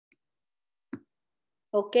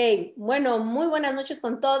Ok, bueno, muy buenas noches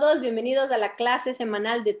con todos. Bienvenidos a la clase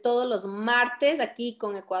semanal de todos los martes aquí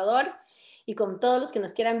con Ecuador y con todos los que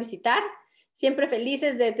nos quieran visitar. Siempre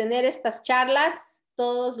felices de tener estas charlas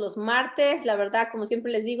todos los martes. La verdad, como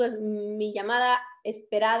siempre les digo, es mi llamada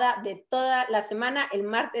esperada de toda la semana. El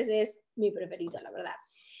martes es mi preferido, la verdad.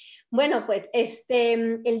 Bueno, pues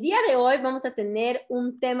el día de hoy vamos a tener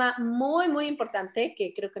un tema muy importante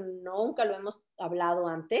que creo que nunca lo hemos hablado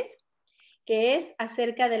antes, que es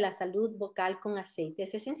acerca de la salud vocal con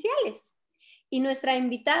aceites esenciales. Y nuestra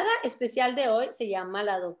invitada especial de hoy se llama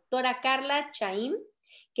la doctora Carla Chaim,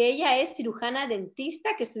 que ella es cirujana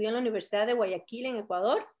dentista que estudió en la Universidad de Guayaquil, en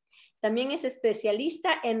Ecuador. También es especialista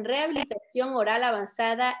en rehabilitación oral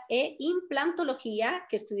avanzada e implantología,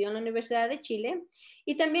 que estudió en la Universidad de Chile.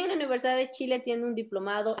 Y también en la Universidad de Chile tiene un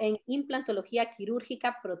diplomado en implantología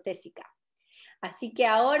quirúrgica protésica. Así que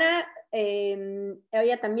ahora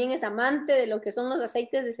ella también es amante de lo que son los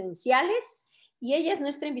aceites esenciales y ella es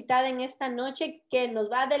nuestra invitada en esta noche que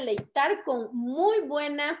nos va a deleitar con muy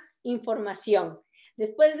buena información.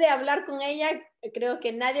 Después de hablar con ella, creo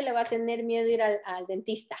que nadie le va a tener miedo de ir al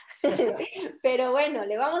dentista. Pero bueno,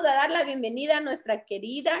 le vamos a dar la bienvenida a nuestra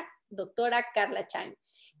querida doctora Carla Chaim.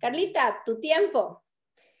 Carlita, tu tiempo.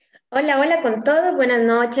 Hola con todos, buenas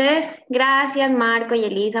noches. Gracias Marco y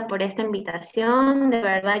Elisa por esta invitación. De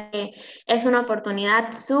verdad que es una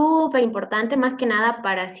oportunidad súper importante, más que nada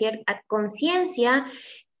para hacer conciencia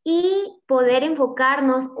y poder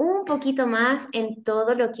enfocarnos un poquito más en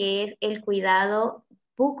todo lo que es el cuidado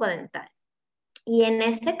bucodental. Y en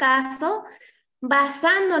este caso,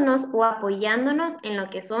 basándonos o apoyándonos en lo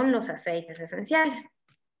que son los aceites esenciales.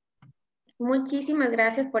 Muchísimas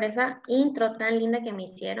gracias por esa intro tan linda que me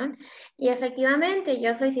hicieron. Y efectivamente,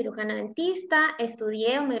 yo soy cirujana dentista,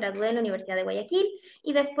 estudié o me gradué en la Universidad de Guayaquil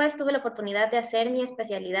y después tuve la oportunidad de hacer mi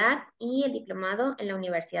especialidad y el diplomado en la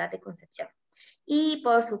Universidad de Concepción. Y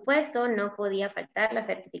por supuesto, no podía faltar la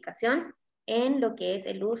certificación en lo que es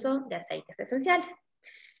el uso de aceites esenciales.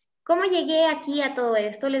 ¿Cómo llegué aquí a todo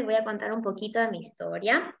esto? Les voy a contar un poquito de mi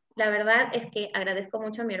historia. La verdad es que agradezco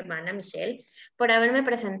mucho a mi hermana Michelle por haberme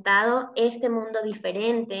presentado este mundo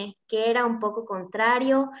diferente, que era un poco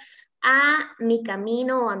contrario a mi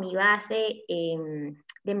camino o a mi base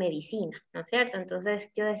de medicina, ¿no es cierto?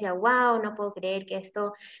 Entonces yo decía, wow, no puedo creer que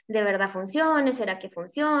esto de verdad funcione, ¿será que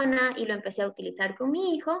funciona? Y lo empecé a utilizar con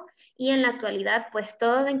mi hijo y en la actualidad pues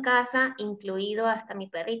todo en casa, incluido hasta mi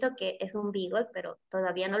perrito que es un beagle, pero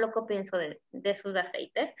todavía no lo compenso de sus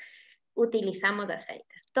aceites, utilizamos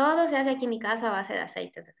aceites. Todo se hace aquí en mi casa a base de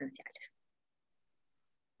aceites esenciales.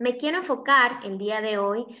 Me quiero enfocar el día de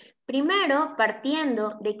hoy, primero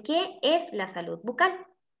partiendo de qué es la salud bucal.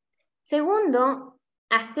 Segundo,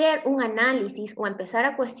 hacer un análisis o empezar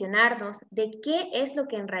a cuestionarnos de qué es lo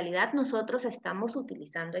que en realidad nosotros estamos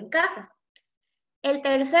utilizando en casa. El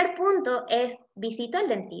tercer punto es visito al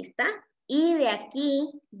dentista y de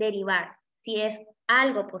aquí derivar si es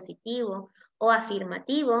algo positivo o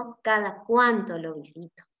afirmativo, cada cuánto lo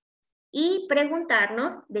visito. Y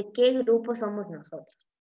preguntarnos de qué grupo somos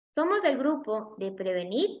nosotros. ¿Somos del grupo de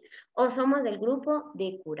prevenir o somos del grupo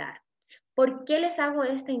de curar? ¿Por qué les hago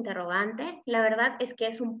esta interrogante? La verdad es que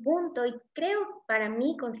es un punto y creo para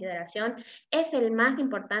mi consideración es el más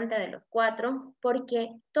importante de los cuatro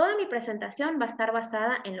porque toda mi presentación va a estar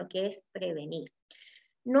basada en lo que es prevenir.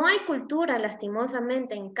 No hay cultura,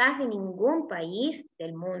 lastimosamente, en casi ningún país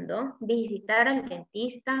del mundo visitar al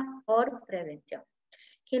dentista por prevención.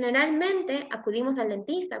 Generalmente acudimos al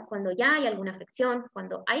dentista cuando ya hay alguna afección,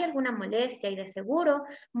 cuando hay alguna molestia y de seguro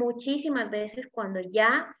muchísimas veces cuando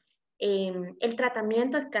ya el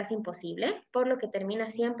tratamiento es casi imposible, por lo que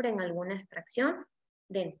termina siempre en alguna extracción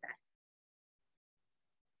dental.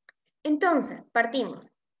 Entonces,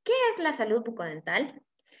 partimos. ¿Qué es la salud bucodental?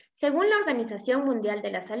 Según la Organización Mundial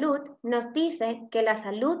de la Salud, nos dice que la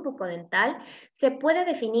salud bucodental se puede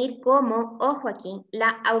definir como, ojo aquí, la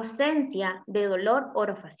ausencia de dolor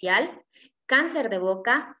orofacial, cáncer de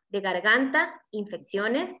boca, de garganta,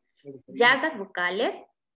 infecciones, llagas bucales,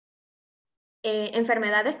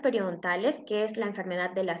 enfermedades periodontales, que es la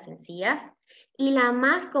enfermedad de las encías, y la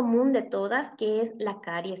más común de todas, que es la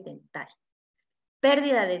caries dental,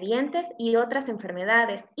 pérdida de dientes y otras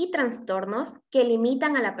enfermedades y trastornos que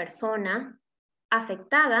limitan a la persona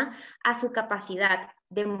afectada a su capacidad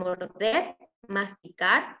de morder,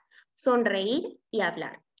 masticar, sonreír y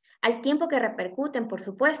hablar, al tiempo que repercuten, por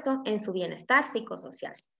supuesto, en su bienestar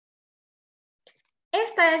psicosocial.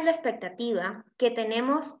 Esta es la expectativa que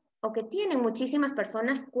tenemos o que tienen muchísimas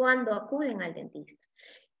personas cuando acuden al dentista.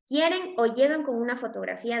 quieren o llegan con una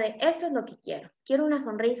fotografía de esto es lo que quiero. Quiero una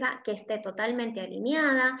sonrisa que esté totalmente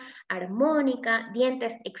alineada, armónica,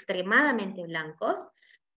 dientes extremadamente blancos,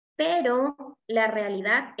 pero la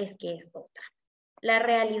realidad es que es otra. La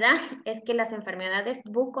realidad es que las enfermedades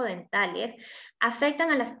bucodentales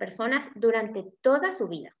afectan a las personas durante toda su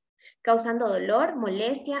vida, causando dolor,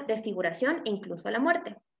 molestia, desfiguración e incluso la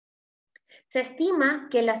muerte. Se estima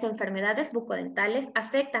que las enfermedades bucodentales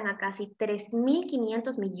afectan a casi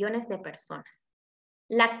 3.500 millones de personas.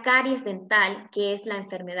 La caries dental, que es la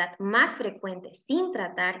enfermedad más frecuente sin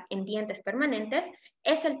tratar en dientes permanentes,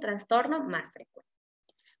 es el trastorno más frecuente.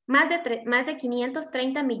 Más de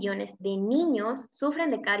 530 millones de niños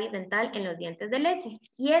sufren de caries dental en los dientes de leche.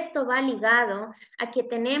 Y esto va ligado a que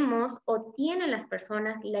tenemos o tienen las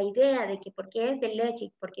personas la idea de que porque es de leche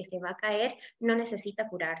y porque se va a caer, no necesita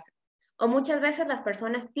curarse. O muchas veces las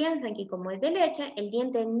personas piensan que como es de leche, el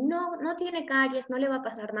diente no tiene caries, no le va a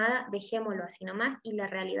pasar nada, dejémoslo así nomás. Y la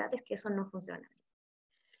realidad es que eso no funciona así.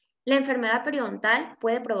 La enfermedad periodontal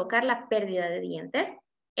puede provocar la pérdida de dientes,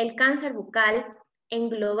 el cáncer bucal,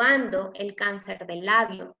 englobando el cáncer del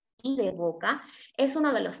labio y de boca, es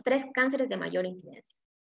uno de los 3 cánceres de mayor incidencia.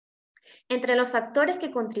 Entre los factores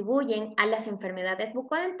que contribuyen a las enfermedades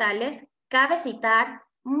bucodentales, cabe citar,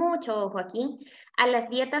 mucho ojo aquí, a las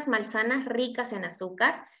dietas malsanas ricas en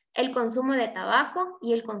azúcar, el consumo de tabaco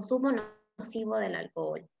y el consumo nocivo del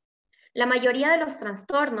alcohol. La mayoría de los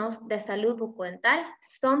trastornos de salud bucodental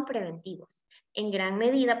son preventivos, en gran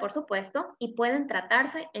medida, por supuesto, y pueden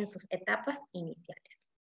tratarse en sus etapas iniciales.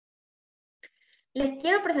 Les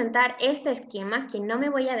quiero presentar este esquema que no me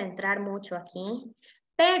voy a adentrar mucho aquí,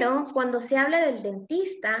 pero cuando se habla del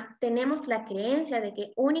dentista, tenemos la creencia de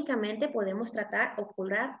que únicamente podemos tratar o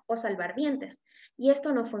curar o salvar dientes, y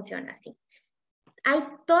esto no funciona así. Hay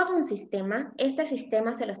todo un sistema, este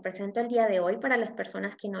sistema se los presento el día de hoy para las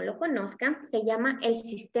personas que no lo conozcan, se llama el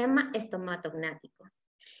sistema estomatognático.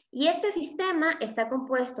 Y este sistema está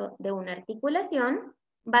compuesto de una articulación,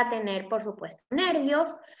 va a tener por supuesto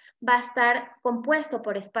nervios, va a estar compuesto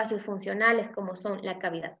por espacios funcionales como son la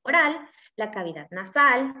cavidad oral, la cavidad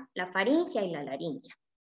nasal, la faringe y la laringe.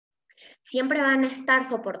 Siempre van a estar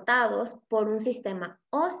soportados por un sistema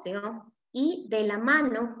óseo y de la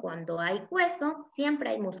mano, cuando hay hueso,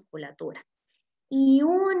 siempre hay musculatura. Y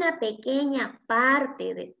una pequeña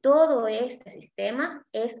parte de todo este sistema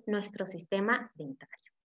es nuestro sistema dentario.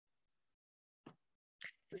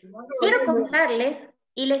 Quiero contarles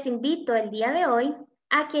y les invito el día de hoy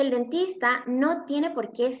a que el dentista no tiene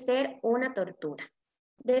por qué ser una tortura.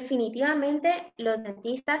 Definitivamente los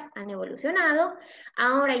dentistas han evolucionado.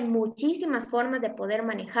 Ahora hay muchísimas formas de poder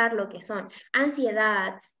manejar lo que son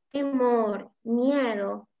ansiedad, temor,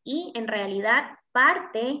 miedo y en realidad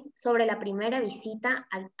parte sobre la primera visita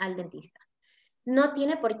al dentista. No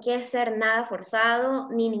tiene por qué ser nada forzado,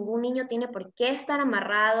 ni ningún niño tiene por qué estar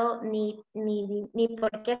amarrado, ni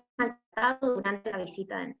por qué estar maltratado durante la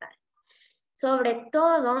visita dental. Sobre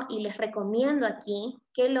todo, y les recomiendo aquí,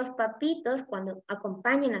 que los papitos cuando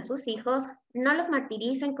acompañen a sus hijos, no los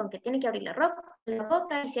martiricen con que tienen que abrir la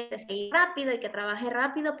boca y siéntese rápido y que trabaje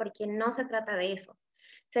rápido, porque no se trata de eso.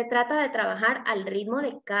 Se trata de trabajar al ritmo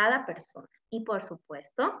de cada persona. Y por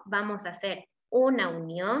supuesto, vamos a hacer una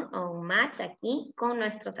unión o un match aquí con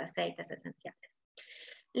nuestros aceites esenciales.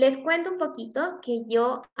 Les cuento un poquito que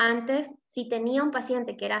yo antes, si tenía un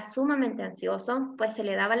paciente que era sumamente ansioso, pues se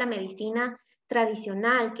le daba la medicina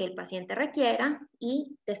tradicional que el paciente requiera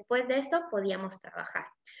y después de esto podíamos trabajar.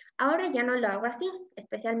 Ahora ya no lo hago así,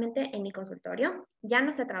 especialmente en mi consultorio, ya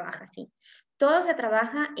no se trabaja así. Todo se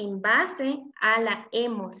trabaja en base a la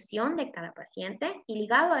emoción de cada paciente y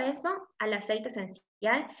ligado a eso al aceite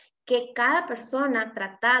esencial que cada persona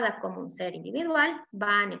tratada como un ser individual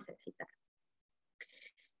va a necesitar.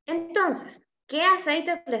 Entonces, ¿qué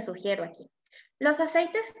aceites les sugiero aquí? Los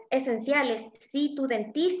aceites esenciales, si tu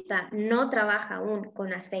dentista no trabaja aún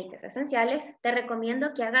con aceites esenciales, te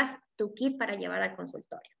recomiendo que hagas tu kit para llevar al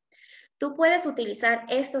consultorio. Tú puedes utilizar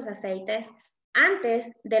estos aceites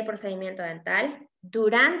antes del procedimiento dental,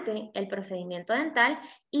 durante el procedimiento dental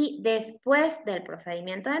y después del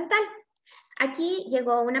procedimiento dental. Aquí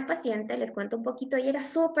llegó una paciente, les cuento un poquito, ella era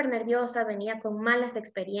súper nerviosa, venía con malas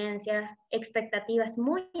experiencias, expectativas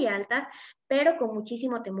muy altas, pero con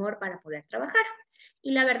muchísimo temor para poder trabajar.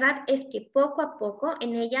 Y la verdad es que poco a poco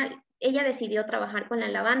en ella decidió trabajar con la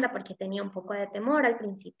lavanda porque tenía un poco de temor al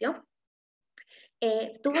principio.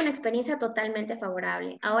 Tuvo una experiencia totalmente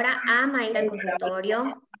favorable. Ahora ama ir al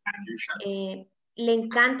consultorio, le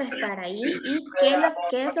encanta estar ahí. ¿Y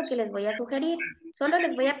qué es lo que les voy a sugerir? Solo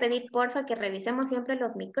les voy a pedir, porfa, que revisemos siempre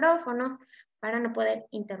los micrófonos para no poder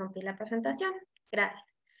interrumpir la presentación. Gracias.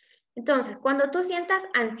 Entonces, cuando tú sientas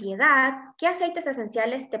ansiedad, ¿qué aceites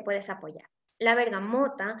esenciales te puedes apoyar? La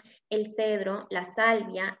bergamota, el cedro, la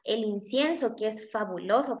salvia, el incienso, que es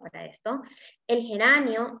fabuloso para esto, el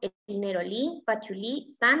geranio, el nerolí, pachulí,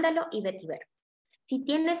 sándalo y vetiver. Si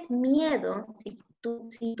tienes miedo,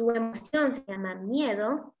 si tu emoción se llama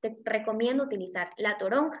miedo, te recomiendo utilizar la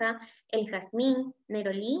toronja, el jazmín,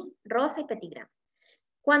 nerolí, rosa y petigram.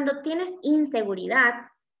 Cuando tienes inseguridad,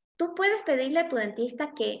 tú puedes pedirle a tu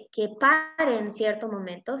dentista que pare en cierto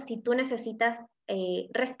momento si tú necesitas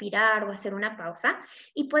respirar o hacer una pausa,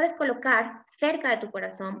 y puedes colocar cerca de tu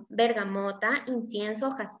corazón bergamota,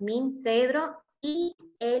 incienso, jazmín, cedro y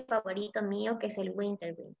el favorito mío, que es el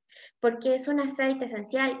wintergreen, porque es un aceite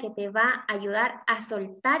esencial que te va a ayudar a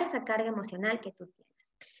soltar esa carga emocional que tú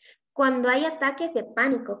tienes. Cuando hay ataques de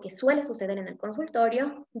pánico, que suele suceder en el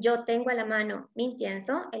consultorio, yo tengo a la mano mi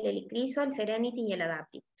incienso, el helicriso, el serenity y el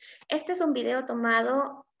adaptive. Este es un video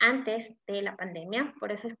tomado antes de la pandemia,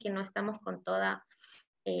 por eso es que no estamos con todos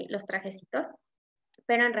los trajecitos,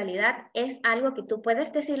 pero en realidad es algo que tú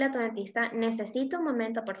puedes decirle a tu dentista: necesito un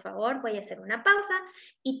momento, por favor, voy a hacer una pausa,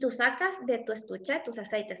 y tú sacas de tu estuche tus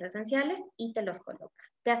aceites esenciales y te los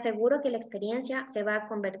colocas. Te aseguro que la experiencia se va a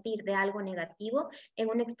convertir de algo negativo en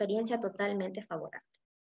una experiencia totalmente favorable.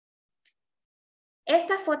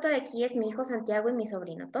 Esta foto de aquí es mi hijo Santiago y mi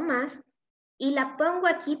sobrino Tomás, y la pongo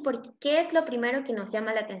aquí porque ¿qué es lo primero que nos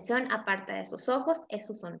llama la atención aparte de sus ojos? Es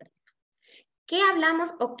su sonrisa. ¿Qué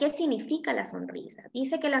hablamos o qué significa la sonrisa?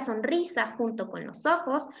 Dice que la sonrisa, junto con los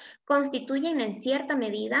ojos, constituyen en cierta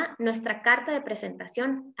medida nuestra carta de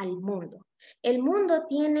presentación al mundo. El mundo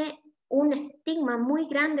tiene un estigma muy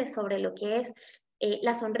grande sobre lo que es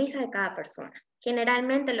la sonrisa de cada persona.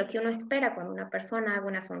 Generalmente lo que uno espera cuando una persona haga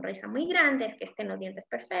una sonrisa muy grande es que estén los dientes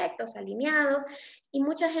perfectos, alineados, y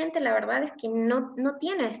mucha gente, la verdad es que no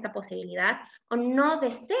tiene esta posibilidad o no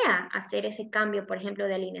desea hacer ese cambio, por ejemplo,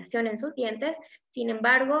 de alineación en sus dientes. Sin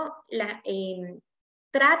embargo,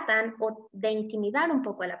 tratan de intimidar un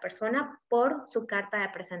poco a la persona por su carta de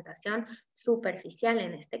presentación superficial,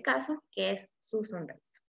 en este caso, que es su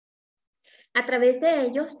sonrisa. A través de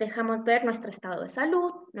ellos dejamos ver nuestro estado de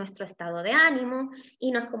salud, nuestro estado de ánimo,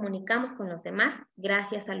 y nos comunicamos con los demás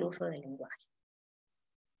gracias al uso del lenguaje.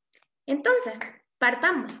 Entonces,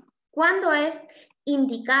 partamos. ¿Cuándo es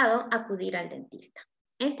indicado acudir al dentista?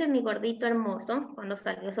 Este es mi gordito hermoso cuando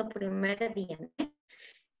salió su primer diente.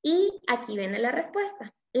 Y aquí viene la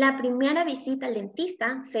respuesta. La primera visita al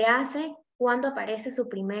dentista se hace cuando aparece su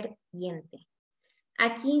primer diente.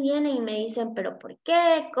 Aquí vienen y me dicen: ¿pero por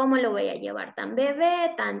qué? ¿Cómo lo voy a llevar tan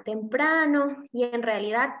bebé, tan temprano? Y en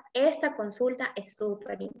realidad esta consulta es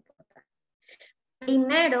súper importante.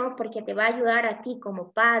 Primero, porque te va a ayudar a ti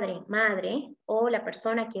como padre, madre, o la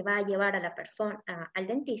persona que va a llevar a la persona al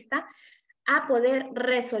dentista, a poder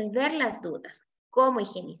resolver las dudas. ¿Cómo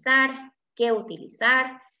higienizar? ¿Qué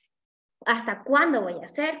utilizar? ¿Hasta cuándo voy a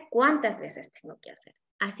hacer? ¿Cuántas veces tengo que hacer?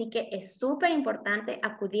 Así que es súper importante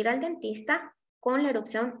acudir al dentista con la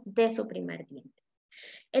erupción de su primer diente.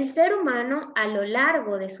 El ser humano, a lo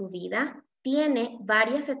largo de su vida, tiene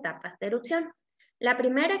varias etapas de erupción. La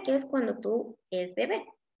primera, que es cuando tú es bebé.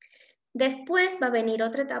 Después va a venir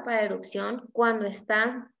otra etapa de erupción cuando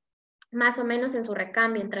está más o menos en su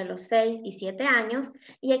recambio entre los 6 y 7 años.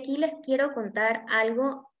 Y aquí les quiero contar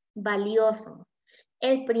algo valioso.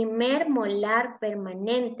 El primer molar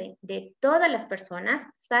permanente de todas las personas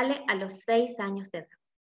sale a los 6 años de edad.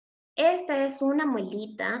 Esta es una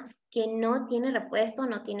muelita que no tiene repuesto,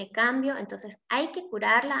 no tiene cambio, entonces hay que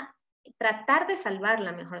curarla, tratar de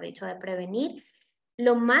salvarla, mejor dicho, de prevenir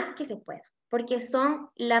lo más que se pueda, porque son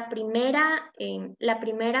la primera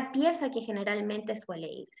pieza que generalmente suele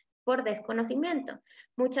irse por desconocimiento.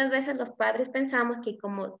 Muchas veces los padres pensamos que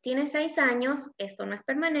como tiene 6 años, esto no es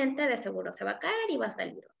permanente, de seguro se va a caer y va a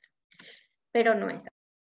salir otra, pero no es así.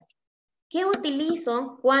 ¿Qué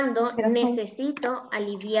utilizo cuando necesito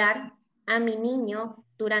aliviar a mi niño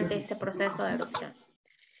durante este proceso de erupción?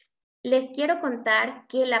 Les quiero contar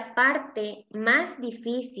que la parte más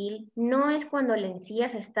difícil no es cuando la encía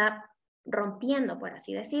se está rompiendo, por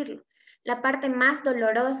así decirlo. La parte más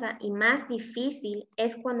dolorosa y más difícil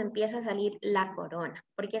es cuando empieza a salir la corona,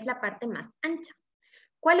 porque es la parte más ancha.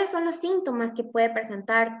 ¿Cuáles son los síntomas que puede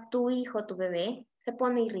presentar tu hijo, tu bebé? Se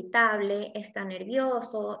pone irritable, está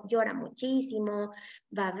nervioso, llora muchísimo,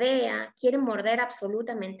 babea, quiere morder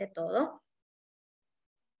absolutamente todo.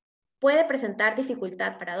 Puede presentar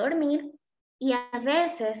dificultad para dormir y a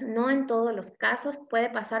veces, no en todos los casos,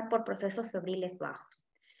 puede pasar por procesos febriles bajos.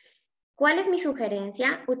 ¿Cuál es mi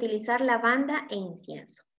sugerencia? Utilizar lavanda e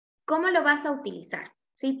incienso. ¿Cómo lo vas a utilizar?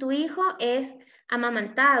 Si tu hijo es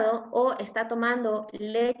amamantado o está tomando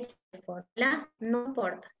leche de fórmula, no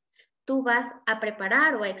importa. Tú vas a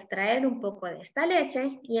preparar o a extraer un poco de esta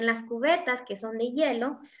leche y en las cubetas que son de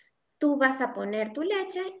hielo, tú vas a poner tu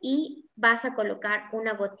leche y vas a colocar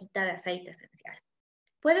una gotita de aceite esencial.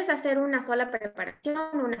 Puedes hacer una sola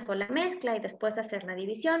preparación, una sola mezcla y después hacer la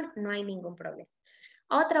división, no hay ningún problema.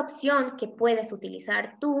 Otra opción que puedes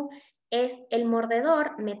utilizar tú es el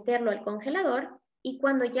mordedor, meterlo al congelador y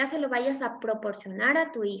cuando ya se lo vayas a proporcionar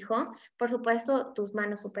a tu hijo, por supuesto, tus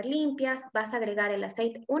manos súper limpias, vas a agregar el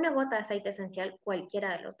aceite, una gota de aceite esencial,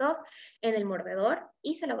 cualquiera de los dos, en el mordedor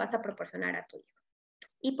y se lo vas a proporcionar a tu hijo.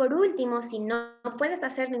 Y por último, si no puedes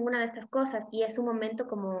hacer ninguna de estas cosas y es un momento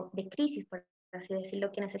como de crisis, por así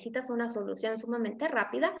decirlo, que necesitas una solución sumamente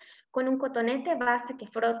rápida, con un cotonete basta que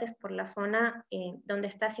frotes por la zona donde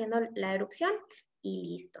está haciendo la erupción y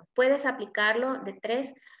listo. Puedes aplicarlo de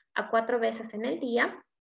 3 a 4 veces en el día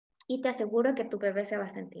y te aseguro que tu bebé se va a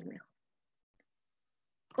sentir mejor.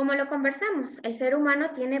 Como lo conversamos, el ser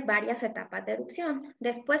humano tiene varias etapas de erupción.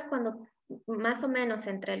 Después, cuando más o menos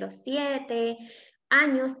entre los 7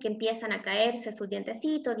 años que empiezan a caerse sus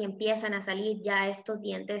dientecitos y empiezan a salir ya estos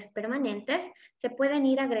dientes permanentes, se pueden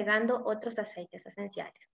ir agregando otros aceites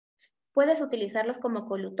esenciales. Puedes utilizarlos como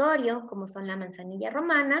colutorio, como son la manzanilla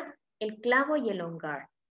romana, el clavo y el ongar.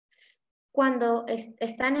 Cuando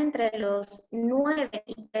están entre los 9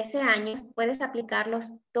 y 13 años, puedes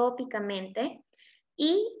aplicarlos tópicamente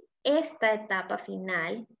y esta etapa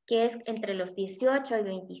final, que es entre los 18 y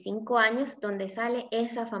 25 años, donde sale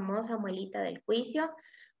esa famosa muelita del juicio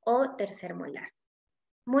o tercer molar.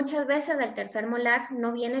 Muchas veces el tercer molar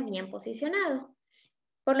no viene bien posicionado,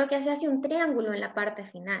 por lo que se hace un triángulo en la parte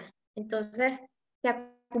final. Entonces, se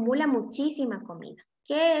acumula muchísima comida.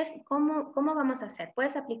 ¿Qué es? ¿Cómo vamos a hacer?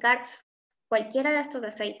 Puedes aplicar cualquiera de estos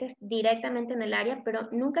aceites directamente en el área, pero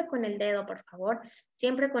nunca con el dedo, por favor.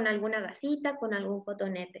 Siempre con alguna gasita, con algún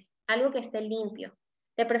cotonete. Algo que esté limpio,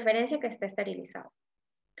 de preferencia que esté esterilizado.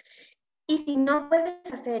 Y si no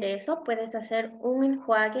puedes hacer eso, puedes hacer un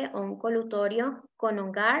enjuague o un colutorio con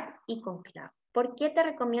ongar y con clavo. ¿Por qué te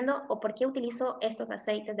recomiendo o por qué utilizo estos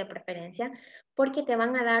aceites de preferencia? Porque te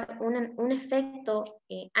van a dar un efecto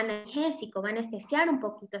analgésico, va a anestesiar un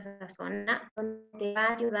poquito esa zona, donde te va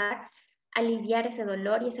a ayudar a aliviar ese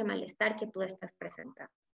dolor y ese malestar que tú estás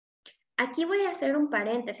presentando. Aquí voy a hacer un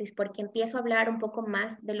paréntesis porque empiezo a hablar un poco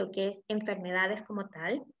más de lo que es enfermedades como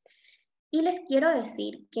tal. Y les quiero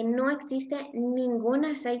decir que no existe ningún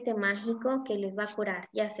aceite mágico que les va a curar,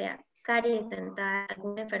 ya sea caries dental,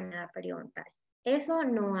 alguna enfermedad periodontal. Eso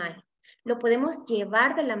no hay. Lo podemos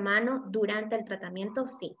llevar de la mano durante el tratamiento,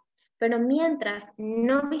 sí. Pero mientras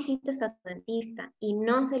no visites a tu dentista y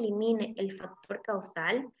no se elimine el factor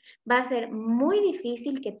causal, va a ser muy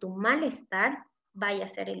difícil que tu malestar vaya a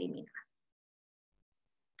ser eliminado.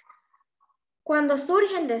 Cuando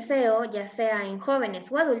surge el deseo, ya sea en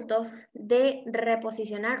jóvenes o adultos, de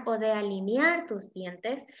reposicionar o de alinear tus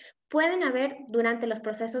dientes, pueden haber durante los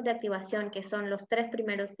procesos de activación, que son los 3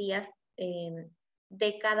 primeros días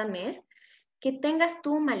de cada mes, que tengas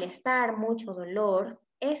tu malestar, mucho dolor,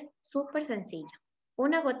 es súper sencillo.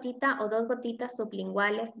 Una gotita o 2 gotitas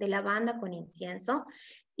sublinguales de lavanda con incienso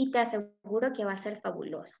y te aseguro que va a ser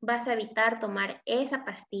fabuloso. Vas a evitar tomar esa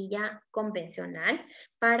pastilla convencional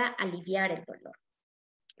para aliviar el dolor.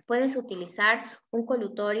 Puedes utilizar un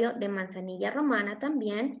colutorio de manzanilla romana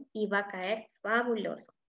también y va a caer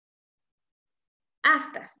fabuloso.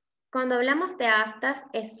 Aftas. Cuando hablamos de aftas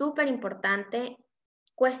es súper importante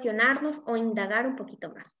cuestionarnos o indagar un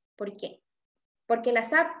poquito más. ¿Por qué? Porque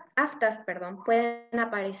las aftas, pueden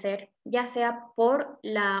aparecer ya sea por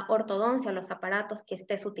la ortodoncia o los aparatos que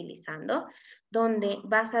estés utilizando, donde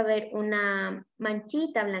vas a ver una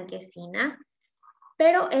manchita blanquecina,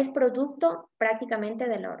 pero es producto prácticamente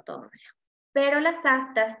de la ortodoncia. Pero las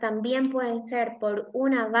aftas también pueden ser por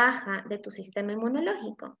una baja de tu sistema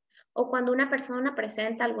inmunológico o cuando una persona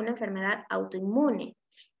presenta alguna enfermedad autoinmune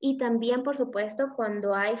y también, por supuesto,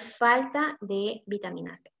 cuando hay falta de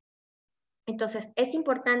vitamina C. Entonces, es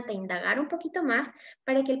importante indagar un poquito más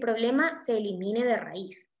para que el problema se elimine de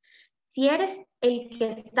raíz. Si eres el que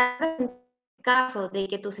está en caso de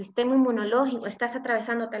que tu sistema inmunológico estás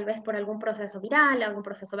atravesando tal vez por algún proceso viral, algún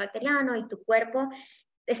proceso bacteriano y tu cuerpo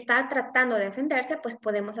está tratando de defenderse, pues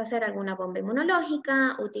podemos hacer alguna bomba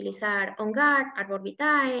inmunológica, utilizar OnGuard, Arbor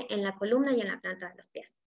Vitae en la columna y en la planta de los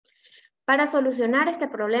pies. Para solucionar este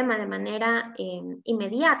problema de manera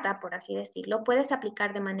inmediata, por así decirlo, puedes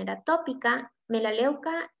aplicar de manera tópica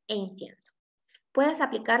melaleuca e incienso. puedes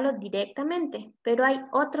aplicarlo directamente, pero hay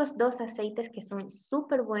otros 2 aceites que son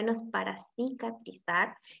súper buenos para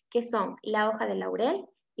cicatrizar, que son la hoja de laurel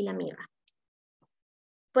y la mirra.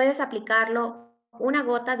 Puedes aplicarlo una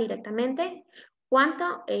gota directamente,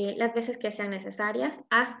 las veces que sean necesarias,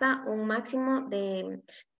 hasta un máximo de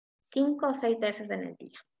 5 o 6 veces en el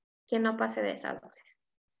día, que no pase de esa dosis.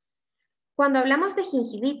 Cuando hablamos de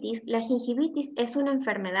gingivitis, la gingivitis es una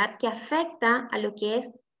enfermedad que afecta a lo que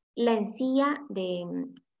es la encía de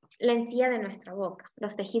nuestra boca,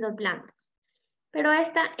 los tejidos blandos. Pero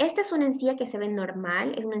esta es una encía que se ve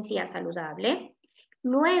normal, es una encía saludable.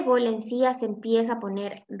 Luego la encía se empieza a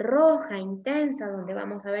poner roja, intensa, donde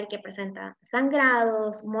vamos a ver que presenta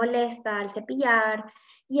sangrados, molesta al cepillar.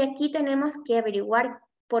 Y aquí tenemos que averiguar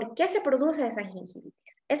por qué se produce esa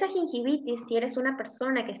gingivitis. Esa gingivitis, si eres una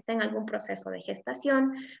persona que está en algún proceso de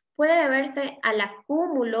gestación, puede deberse al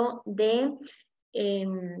acúmulo de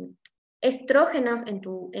estrógenos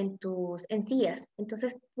en tus encías.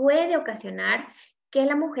 Entonces puede ocasionar que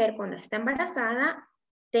la mujer cuando está embarazada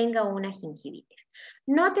tenga una gingivitis.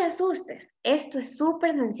 No te asustes, esto es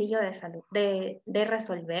súper sencillo de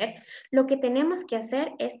resolver. Lo que tenemos que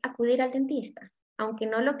hacer es acudir al dentista. Aunque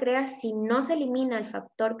no lo creas, si no se elimina el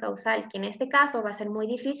factor causal, que en este caso va a ser muy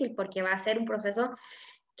difícil porque va a ser un proceso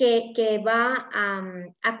que va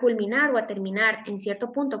a culminar o a terminar en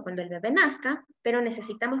cierto punto cuando el bebé nazca, pero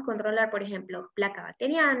necesitamos controlar, por ejemplo, placa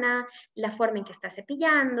bacteriana, la forma en que está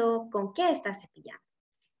cepillando, con qué está cepillando.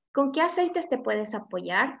 ¿Con qué aceites te puedes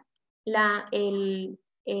apoyar? El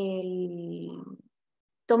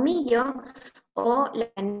tomillo o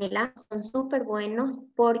la canela son súper buenos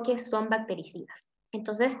porque son bactericidas.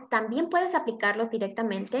 Entonces, también puedes aplicarlos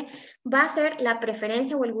directamente. Va a ser la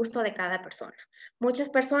preferencia o el gusto de cada persona. Muchas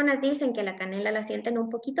personas dicen que la canela la sienten un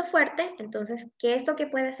poquito fuerte. Entonces, ¿qué es lo que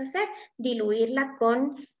puedes hacer? Diluirla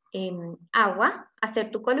con agua,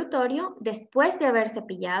 hacer tu colutorio después de haber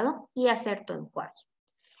cepillado y hacer tu enjuague.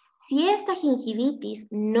 Si esta gingivitis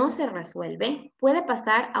no se resuelve, puede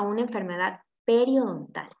pasar a una enfermedad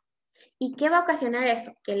periodontal. ¿Y qué va a ocasionar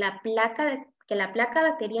eso? Que la placa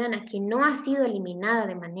bacteriana que no ha sido eliminada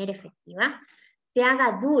de manera efectiva se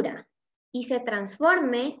haga dura y se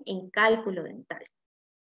transforme en cálculo dental.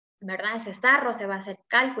 ¿Verdad? Ese sarro se va a hacer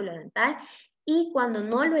cálculo dental y cuando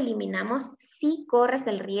no lo eliminamos, sí corres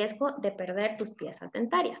el riesgo de perder tus piezas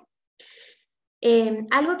dentarias.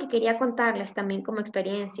 Algo que quería contarles también como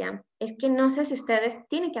experiencia es que no sé si ustedes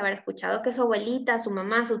tienen que haber escuchado que su abuelita, su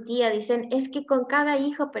mamá, su tía dicen es que con cada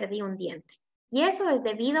hijo perdí un diente. Y eso es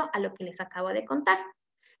debido a lo que les acabo de contar.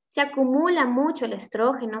 Se acumula mucho el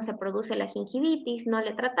estrógeno, se produce la gingivitis, no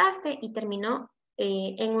le trataste y terminó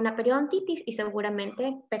en una periodontitis y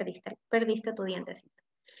seguramente perdiste tu dientecito.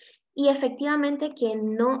 Y efectivamente que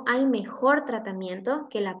no hay mejor tratamiento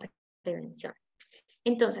que la prevención.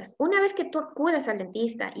 Entonces, una vez que tú acudes al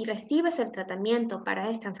dentista y recibes el tratamiento para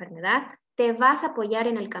esta enfermedad, te vas a apoyar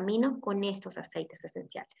en el camino con estos aceites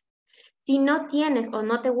esenciales. Si no tienes o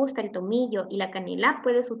no te gusta el tomillo y la canela,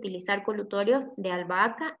 puedes utilizar colutorios de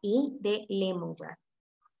albahaca y de lemongrass.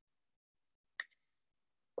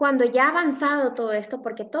 Cuando ya ha avanzado todo esto,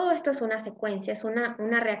 porque todo esto es una secuencia, es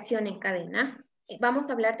una reacción en cadena, vamos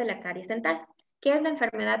a hablar de la caries dental, que es la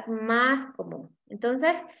enfermedad más común.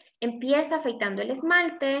 Entonces, empieza afeitando el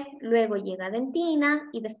esmalte, luego llega dentina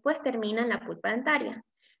y después termina en la pulpa dentaria.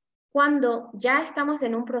 Cuando ya estamos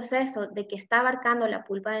en un proceso de que está abarcando la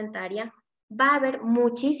pulpa dentaria, va a haber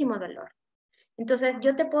muchísimo dolor. Entonces,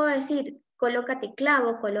 yo te puedo decir, colócate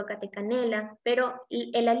clavo, colócate canela, pero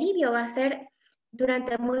el alivio va a ser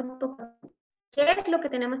durante muy poco. ¿Qué es lo que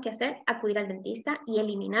tenemos que hacer? Acudir al dentista y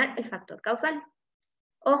eliminar el factor causal.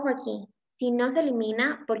 Ojo aquí, si no se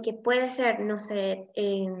elimina, porque puede ser, no sé,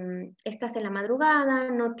 estás en la madrugada,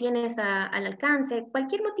 no tienes al alcance,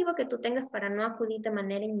 cualquier motivo que tú tengas para no acudir de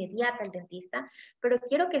manera inmediata al dentista, pero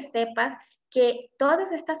quiero que sepas que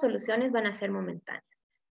todas estas soluciones van a ser momentáneas.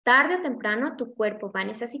 Tarde o temprano tu cuerpo va a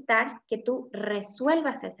necesitar que tú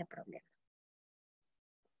resuelvas ese problema.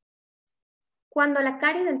 Cuando la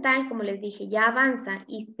caries dental, como les dije, ya avanza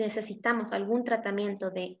y necesitamos algún tratamiento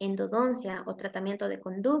de endodoncia o tratamiento de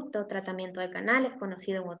conducto, tratamiento de canales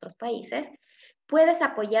conocido en otros países, puedes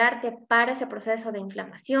apoyarte para ese proceso de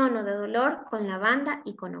inflamación o de dolor con lavanda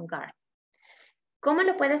y con ongar. ¿Cómo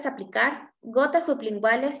lo puedes aplicar? Gotas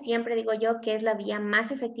sublinguales, siempre digo yo que es la vía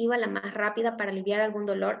más efectiva, la más rápida para aliviar algún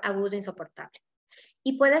dolor agudo insoportable.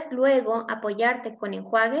 Y puedes luego apoyarte con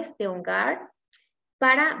enjuagues de ongar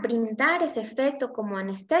para brindar ese efecto como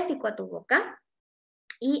anestésico a tu boca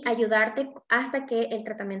y ayudarte hasta que el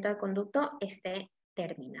tratamiento de conducto esté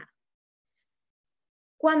terminado.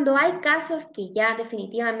 Cuando hay casos que ya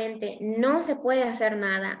definitivamente no se puede hacer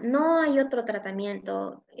nada, no hay otro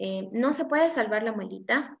tratamiento, no se puede salvar la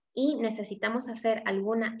muelita y necesitamos hacer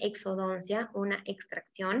alguna exodoncia, una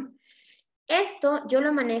extracción, esto yo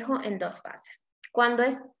lo manejo en dos fases. Cuando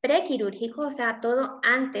es prequirúrgico, o sea, todo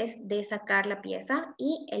antes de sacar la pieza,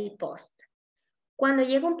 y el post. Cuando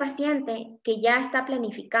llega un paciente que ya está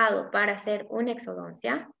planificado para hacer una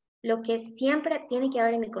exodoncia, lo que siempre tiene que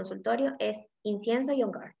haber en mi consultorio es incienso y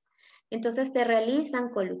hongar. Entonces se realizan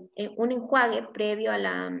con un enjuague previo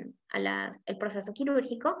el proceso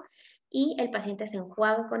quirúrgico y el paciente se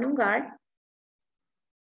enjuaga con hongar.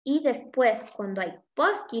 Y después, cuando hay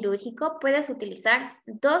postquirúrgico, puedes utilizar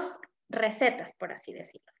dos recetas, por así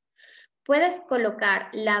decirlo. Puedes colocar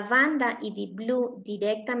lavanda y deep blue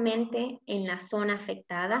directamente en la zona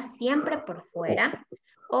afectada, siempre por fuera,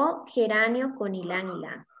 o geranio con ylang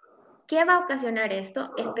ylang. ¿Qué va a ocasionar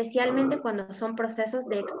esto? Especialmente cuando son procesos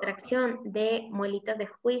de extracción de muelitas de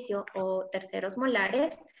juicio o terceros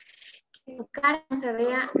molares, que tu cara no se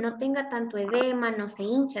vea, no tenga tanto edema, no se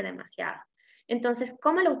hinche demasiado. Entonces,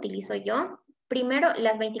 ¿cómo lo utilizo yo? Primero,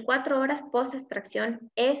 las 24 horas post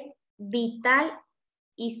extracción es vital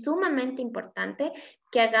y sumamente importante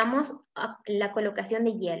que hagamos la colocación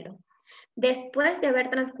de hielo. Después de haber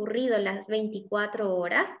transcurrido las 24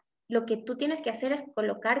 horas, lo que tú tienes que hacer es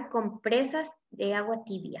colocar compresas de agua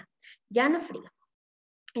tibia, ya no fría.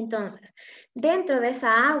 Entonces, dentro de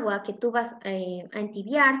esa agua que tú vas a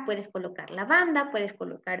entibiar, puedes colocar lavanda, puedes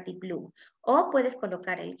colocar deep blue, o puedes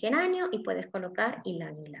colocar el geranio y puedes colocar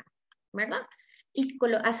ylang ylang, ¿verdad? Y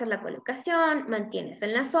haces la colocación, mantienes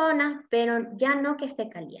en la zona, pero ya no que esté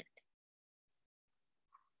caliente.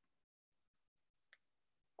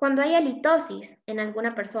 Cuando hay halitosis en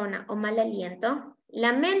alguna persona o mal aliento,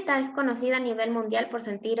 la menta es conocida a nivel mundial por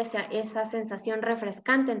sentir esa sensación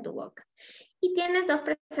refrescante en tu boca. Y tienes dos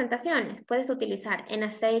presentaciones. Puedes utilizar en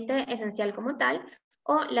aceite esencial como tal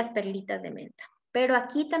o las perlitas de menta. Pero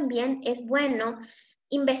aquí también es bueno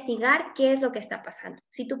investigar qué es lo que está pasando.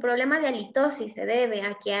 Si tu problema de halitosis se debe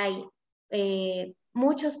a que hay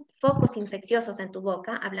muchos focos infecciosos en tu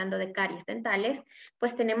boca, hablando de caries dentales,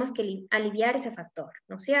 pues tenemos que aliviar ese factor,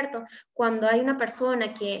 ¿no es cierto? Cuando hay una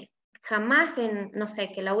persona que jamás no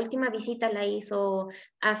sé, que la última visita la hizo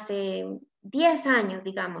hace 10 años,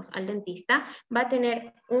 digamos, al dentista, va a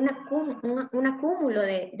tener un acúmulo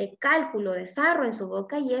de cálculo, de sarro en su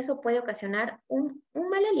boca y eso puede ocasionar un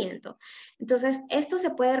mal aliento. Entonces, esto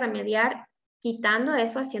se puede remediar quitando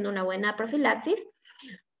eso, haciendo una buena profilaxis,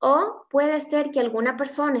 o puede ser que alguna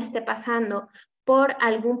persona esté pasando por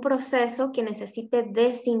algún proceso que necesite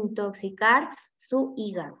desintoxicar su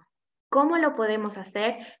hígado. ¿Cómo lo podemos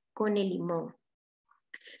hacer? Con el limón.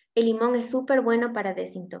 El limón es súper bueno para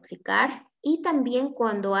desintoxicar y también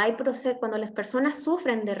cuando las personas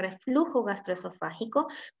sufren de reflujo gastroesofágico,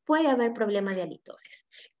 puede haber problema de halitosis.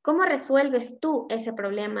 ¿Cómo resuelves tú ese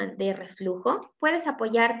problema de reflujo? Puedes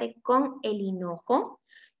apoyarte con el hinojo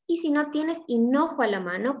y si no tienes hinojo a la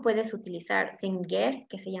mano, puedes utilizar Singuest,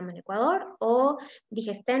 que se llama en Ecuador, o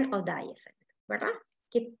Digesten o Diasen, ¿verdad?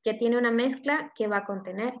 Que tiene una mezcla que va a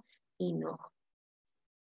contener hinojo.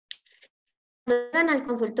 Cuando llegan al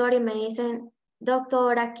consultorio y me dicen,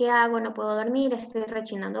 doctora, ¿qué hago? No puedo dormir, estoy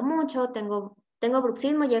rechinando mucho, tengo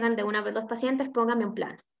bruxismo, llegan de una vez los pacientes, póngame un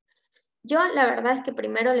plano. Yo la verdad es que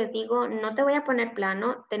primero les digo, no te voy a poner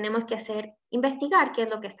plano, tenemos que investigar qué es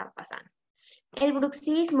lo que está pasando. El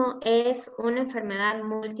bruxismo es una enfermedad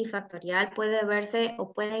multifactorial, puede verse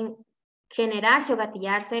o pueden generarse o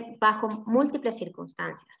gatillarse bajo múltiples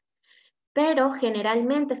circunstancias. Pero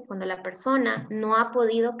generalmente es cuando la persona no ha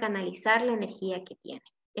podido canalizar la energía que tiene,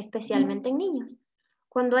 especialmente en niños.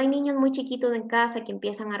 Cuando hay niños muy chiquitos en casa que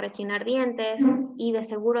empiezan a rechinar dientes y de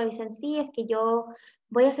seguro dicen, sí, es que yo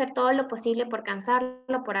voy a hacer todo lo posible por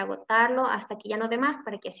cansarlo, por agotarlo, hasta que ya no dé más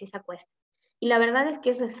para que así se acueste. Y la verdad es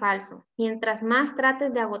que eso es falso. Mientras más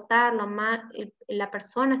trates de agotarlo, más la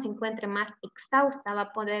persona se encuentre más exhausta, va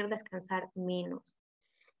a poder descansar menos.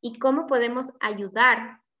 ¿Y cómo podemos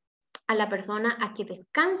ayudar a la persona a que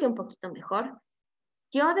descanse un poquito mejor?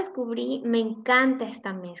 Yo descubrí, me encanta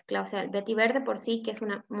esta mezcla, o sea, el vetiver de por sí, que es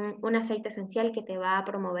un aceite esencial que te va a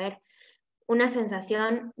promover una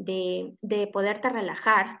sensación de poderte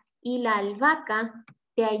relajar, y la albahaca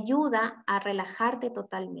te ayuda a relajarte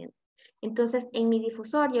totalmente. Entonces, en mi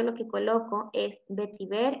difusor yo lo que coloco es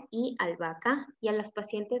vetiver y albahaca y a los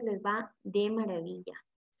pacientes les va de maravilla.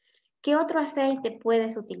 ¿Qué otro aceite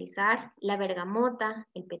puedes utilizar? La bergamota,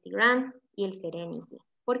 el petigram y el serenity,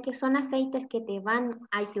 porque son aceites que te van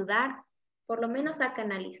a ayudar por lo menos a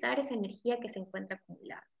canalizar esa energía que se encuentra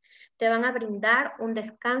acumulada. Te van a brindar un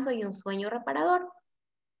descanso y un sueño reparador.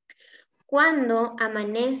 Cuando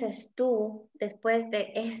amaneces tú, después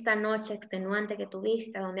de esta noche extenuante que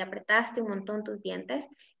tuviste, donde apretaste un montón tus dientes,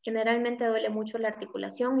 generalmente duele mucho la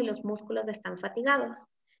articulación y los músculos están fatigados.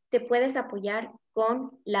 Te puedes apoyar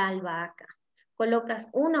con la albahaca. Colocas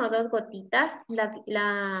 1 o 2 gotitas,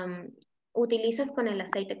 utilizas con el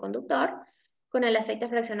aceite conductor, con el aceite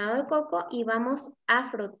fraccionado de coco y vamos a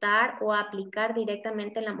frotar o a aplicar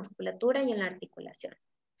directamente en la musculatura y en la articulación.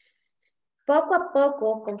 Poco a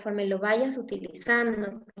poco, conforme lo vayas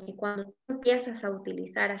utilizando, y cuando tú empiezas a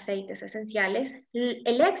utilizar aceites esenciales,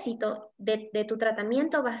 el éxito de tu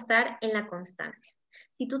tratamiento va a estar en la constancia.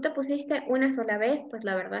 Si tú te pusiste una sola vez, pues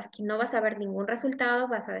la verdad es que no vas a ver ningún resultado,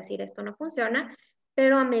 vas a decir esto no funciona,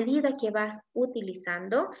 pero a medida que vas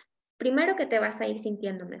utilizando, primero que te vas a ir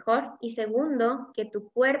sintiendo mejor y segundo que tu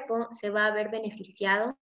cuerpo se va a ver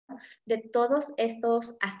beneficiado de todos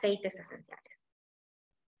estos aceites esenciales.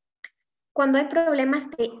 Cuando hay problemas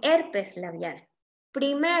de herpes labial,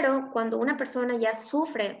 primero, cuando una persona ya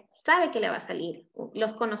sufre, sabe que le va a salir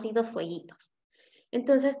los conocidos fueguitos.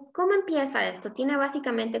 Entonces, ¿cómo empieza esto? Tiene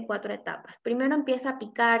básicamente 4 etapas. Primero empieza a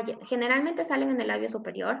picar, generalmente salen en el labio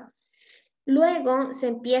superior. Luego se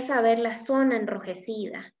empieza a ver la zona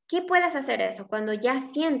enrojecida. ¿Qué puedes hacer eso? Cuando ya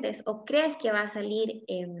sientes o crees que va a salir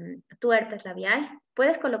tu herpes labial,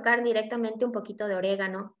 puedes colocar directamente un poquito de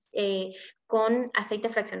orégano con aceite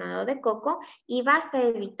fraccionado de coco y vas a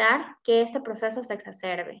evitar que este proceso se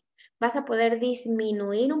exacerbe. Vas a poder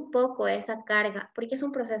disminuir un poco esa carga porque es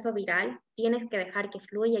un proceso viral. Tienes que dejar que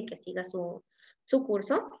fluya y que siga su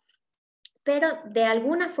curso. Pero de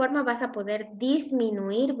alguna forma vas a poder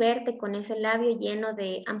disminuir, verte con ese labio lleno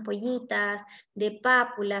de ampollitas, de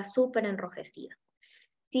pápulas, súper enrojecido.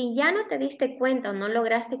 Si ya no te diste cuenta o no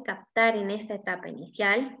lograste captar en esta etapa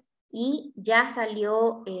inicial y ya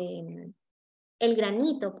salió el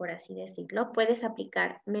granito, por así decirlo, puedes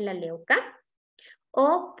aplicar melaleuca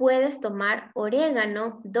o puedes tomar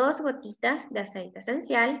orégano, 2 gotitas de aceite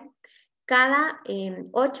esencial cada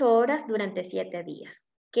 8 horas durante 7 días,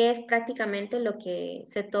 que es prácticamente lo que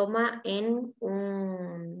se toma en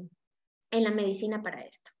la medicina para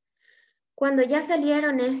esto. Cuando ya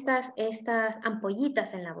salieron estas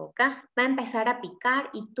ampollitas en la boca, va a empezar a picar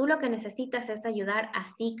y tú lo que necesitas es ayudar a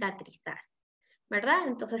cicatrizar, ¿verdad?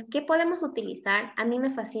 Entonces, ¿qué podemos utilizar? A mí me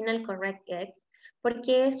fascina el Correct X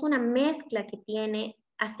porque es una mezcla que tiene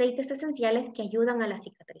aceites esenciales que ayudan a la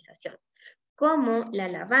cicatrización, como la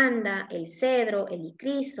lavanda, el cedro, el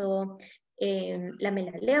licrizo, la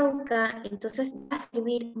melaleuca. Entonces va a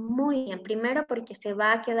servir muy bien, primero porque se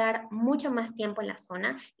va a quedar mucho más tiempo en la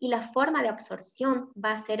zona y la forma de absorción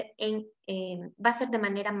va a ser de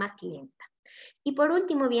manera más lenta. Y por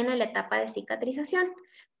último viene la etapa de cicatrización,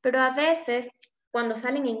 pero a veces cuando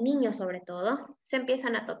salen en niños sobre todo, se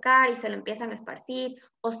empiezan a tocar y se lo empiezan a esparcir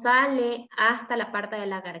o sale hasta la parte de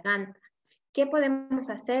la garganta. ¿Qué podemos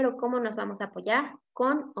hacer o cómo nos vamos a apoyar?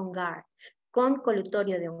 Con On Guard, con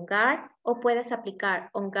colutorio de On Guard, o puedes aplicar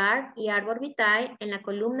On Guard y Arbor Vitae en la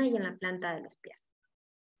columna y en la planta de los pies.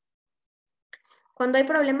 Cuando hay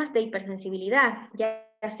problemas de hipersensibilidad, ya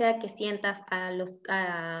sea que sientas a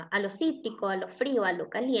lo cítrico, a lo frío, a lo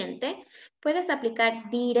caliente, puedes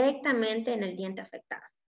aplicar directamente en el diente afectado.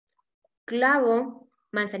 Clavo,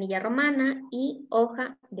 manzanilla romana y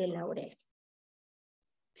hoja de laurel.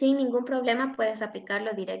 Sin ningún problema puedes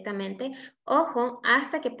aplicarlo directamente. Ojo,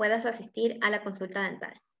 hasta que puedas asistir a la consulta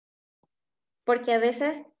dental. Porque a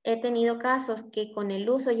veces he tenido casos que con el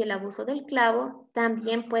uso y el abuso del clavo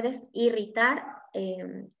también puedes irritar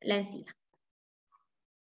la encía.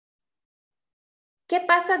 ¿Qué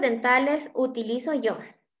pastas dentales utilizo yo?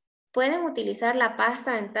 Pueden utilizar la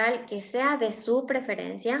pasta dental que sea de su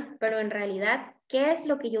preferencia, pero en realidad, ¿qué es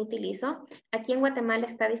lo que yo utilizo? Aquí en Guatemala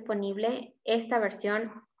está disponible esta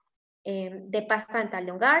versión de pasta dental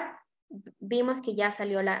de On Guard. Vimos que ya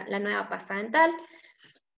salió la nueva pasta dental.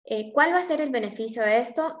 ¿Cuál va a ser el beneficio de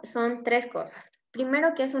esto? Son 3 cosas.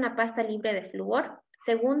 Primero, que es una pasta libre de flúor.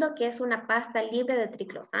 Segundo, que es una pasta libre de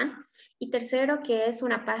triclosan. Y tercero, que es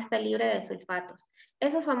una pasta libre de sulfatos.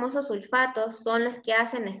 Esos famosos sulfatos son los que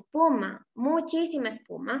hacen espuma, muchísima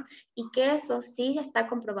espuma, y que eso sí está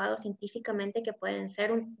comprobado científicamente que pueden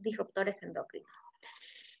ser disruptores endocrinos.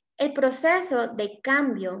 El proceso de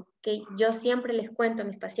cambio que yo siempre les cuento a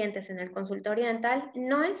mis pacientes en el consultorio dental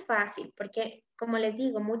no es fácil porque, como les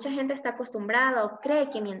digo, mucha gente está acostumbrada o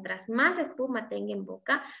cree que mientras más espuma tenga en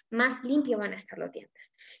boca, más limpio van a estar los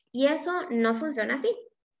dientes. Y eso no funciona así.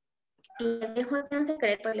 Y les dejo un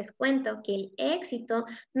secreto, les cuento que el éxito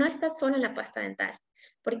no está solo en la pasta dental,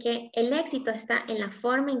 porque el éxito está en la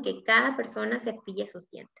forma en que cada persona cepille sus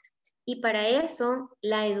dientes. Y para eso,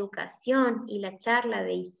 la educación y la charla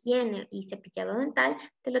de higiene y cepillado dental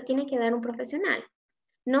te lo tiene que dar un profesional.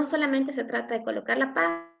 No solamente se trata de colocar la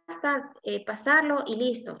pasta, pasarlo y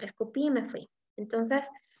listo, escupí y me fui. Entonces,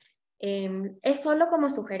 es solo como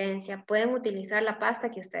sugerencia. Pueden utilizar la pasta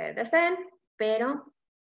que ustedes deseen, pero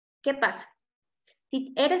 ¿qué pasa?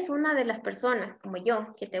 Si eres una de las personas como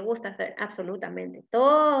yo que te gusta hacer absolutamente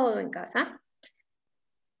todo en casa,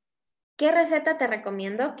 ¿qué receta te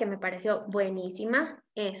recomiendo que me pareció buenísima?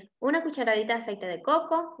 Es una cucharadita de aceite de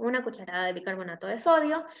coco, una cucharada de bicarbonato de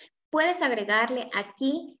sodio. Puedes agregarle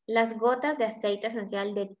aquí las gotas de aceite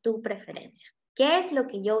esencial de tu preferencia. ¿Qué es lo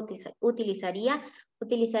que yo utilizaría?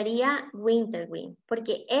 Utilizaría wintergreen,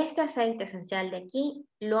 porque este aceite esencial de aquí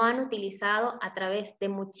lo han utilizado a través de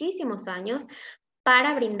muchísimos años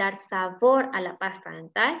para brindar sabor a la pasta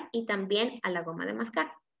dental y también a la goma de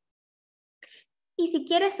mascar. Y si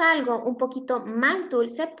quieres algo un poquito más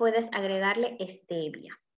dulce, puedes agregarle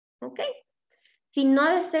stevia, ¿ok? Si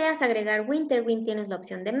no deseas agregar wintergreen, tienes la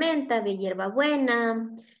opción de menta, de hierbabuena,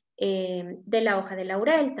 de la hoja de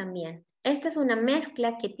laurel también. Esta es una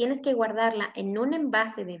mezcla que tienes que guardarla en un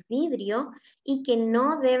envase de vidrio y que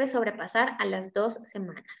no debe sobrepasar a las 2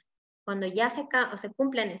 semanas. Cuando ya se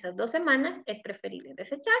cumplan esas 2 semanas, es preferible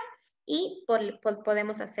desechar y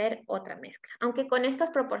podemos hacer otra mezcla. Aunque con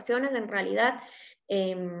estas proporciones en realidad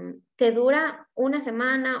te dura una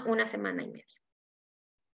semana y media.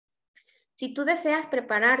 Si tú deseas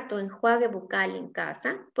preparar tu enjuague bucal en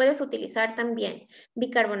casa, puedes utilizar también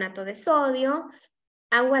bicarbonato de sodio,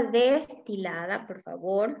 agua destilada, por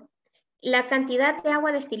favor. La cantidad de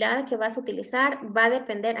agua destilada que vas a utilizar va a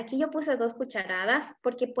depender. Aquí yo puse 2 cucharadas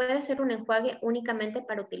porque puede ser un enjuague únicamente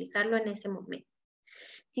para utilizarlo en ese momento.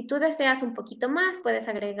 Si tú deseas un poquito más, puedes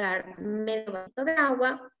agregar medio vaso de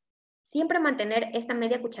agua. Siempre mantener esta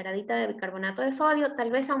media cucharadita de bicarbonato de sodio,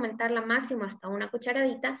 tal vez aumentarla máximo hasta una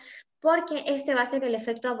cucharadita, porque este va a ser el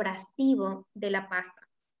efecto abrasivo de la pasta,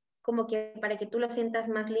 como que para que tú lo sientas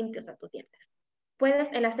más limpios a tus dientes.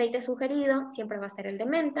 El aceite sugerido siempre va a ser el de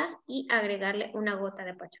menta y agregarle una gota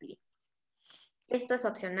de pachulí. Esto es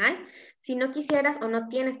opcional. Si no quisieras o no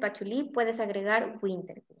tienes pachulí, puedes agregar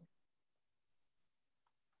wintergreen.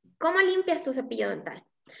 ¿Cómo limpias tu cepillo dental?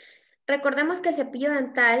 Recordemos que el cepillo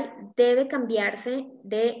dental debe cambiarse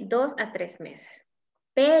de 2 a 3 meses,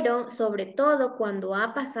 pero sobre todo cuando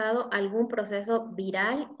ha pasado algún proceso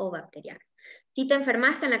viral o bacteriano. Si te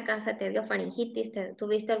enfermaste en la casa, te dio faringitis,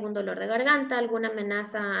 tuviste algún dolor de garganta, alguna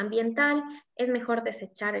amenaza ambiental, es mejor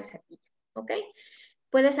desechar el cepillo, ¿ok?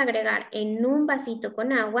 Puedes agregar en un vasito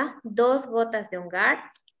con agua 2 gotas de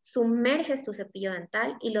Ongar, sumerges tu cepillo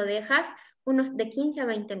dental y lo dejas unos de 15 a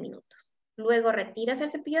 20 minutos. Luego retiras el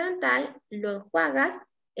cepillo dental, lo enjuagas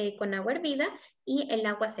con agua hervida y el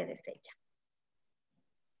agua se desecha.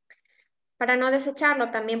 Para no desecharlo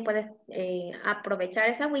también puedes aprovechar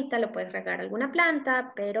esa agüita, lo puedes regar a alguna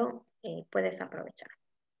planta, pero puedes aprovechar.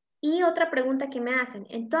 Y otra pregunta que me hacen,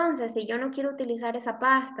 entonces, si yo no quiero utilizar esa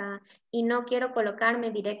pasta y no quiero colocarme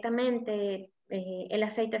directamente el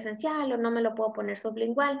aceite esencial o no me lo puedo poner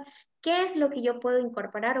sublingual, ¿qué es lo que yo puedo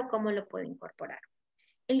incorporar o cómo lo puedo incorporar?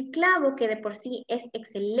 El clavo, que de por sí es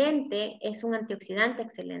excelente, es un antioxidante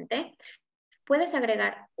excelente, puedes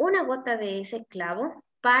agregar una gota de ese clavo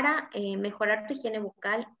para mejorar tu higiene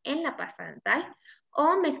bucal en la pasta dental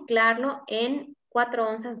o mezclarlo en 4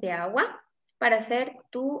 onzas de agua para hacer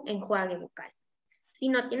tu enjuague bucal. Si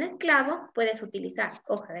no tienes clavo, puedes utilizar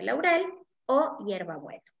hoja de laurel o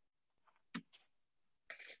hierbabuena.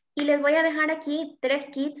 Y les voy a dejar aquí 3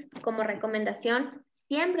 kits como recomendación.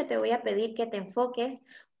 Siempre te voy a pedir que te enfoques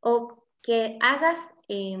o que hagas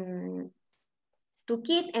tu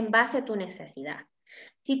kit en base a tu necesidad.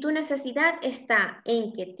 Si tu necesidad está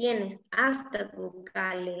en que tienes aftas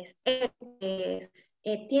bucales, herpes,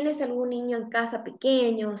 tienes algún niño en casa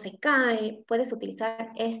pequeño, se cae, puedes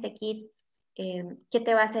utilizar este kit que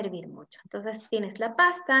te va a servir mucho. Entonces tienes la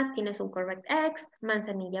pasta, tienes un Correct X,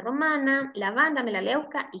 manzanilla romana, lavanda,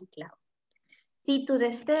 melaleuca y clavo. Si tu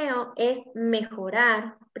deseo es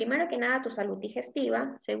mejorar, primero que nada, tu salud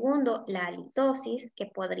digestiva, segundo, la halitosis que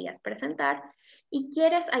podrías presentar, y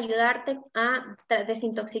quieres ayudarte a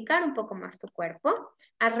desintoxicar un poco más tu cuerpo,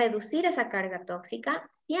 a reducir esa carga tóxica,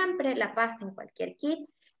 siempre la pasta en cualquier kit,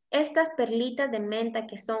 estas perlitas de menta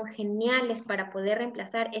que son geniales para poder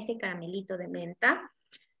reemplazar ese caramelito de menta,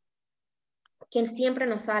 quien siempre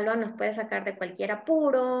nos salva, nos puede sacar de cualquier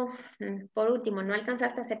apuro. Por último, no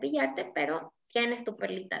alcanzaste a cepillarte, pero tienes tu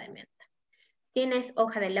perlita de menta. Tienes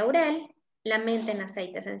hoja de laurel, la menta en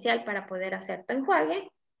aceite esencial para poder hacer tu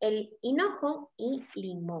enjuague, el hinojo y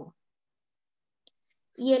limón.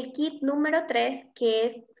 Y el kit número 3, que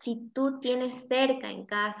es si tú tienes cerca en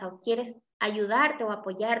casa o quieres ayudarte o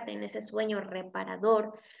apoyarte en ese sueño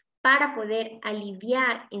reparador para poder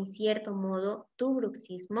aliviar en cierto modo tu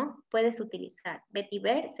bruxismo, puedes utilizar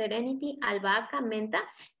vetiver, serenity, albahaca, menta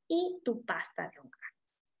y tu pasta de hogar.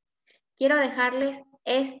 Quiero dejarles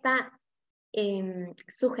esta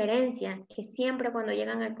sugerencia que siempre cuando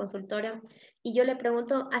llegan al consultorio y yo le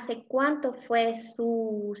pregunto hace cuánto fue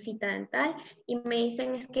su cita dental y me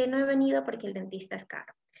dicen es que no he venido porque el dentista es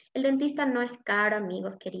caro. El dentista no es caro,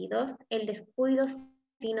 amigos queridos, el descuido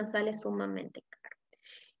sí nos sale sumamente caro.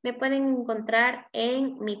 Me pueden encontrar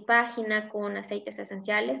en mi página con aceites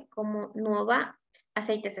esenciales como Nueva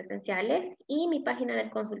Aceites Esenciales y mi página del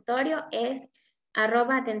consultorio es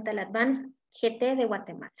 @dentaladvanceGT de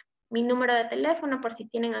Guatemala. Mi número de teléfono por si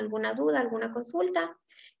tienen alguna duda, alguna consulta.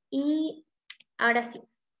 Y ahora sí,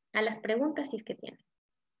 a las preguntas si es que tienen.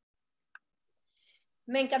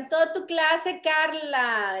 Me encantó tu clase,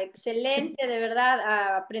 Carla. Excelente, de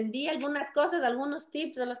verdad. Aprendí algunas cosas, algunos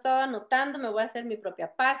tips, yo lo estaba anotando. Me voy a hacer mi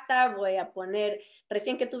propia pasta, voy a poner,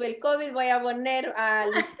 recién que tuve el COVID, voy a poner a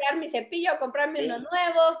limpiar mi cepillo, a comprarme uno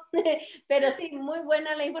nuevo. Pero sí, muy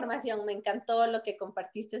buena la información. Me encantó lo que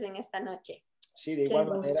compartiste en esta noche. Sí, de Qué igual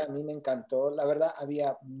gusto. manera, a mí me encantó. La verdad,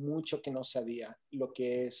 había mucho que no sabía, lo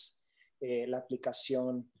que es la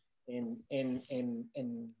aplicación en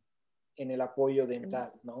el apoyo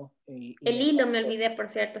dental, ¿no? Y El me hilo, me encantó. olvidé, por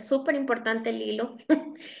cierto, súper importante el hilo.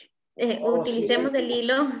 Oh, sí, Utilicemos el sí,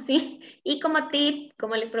 hilo, sí. Y como tip,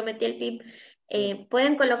 como les prometí el tip, sí.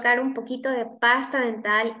 pueden colocar un poquito de pasta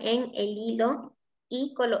dental en el hilo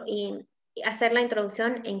y hacer la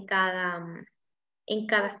introducción en cada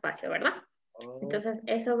espacio, ¿verdad? Oh, Entonces,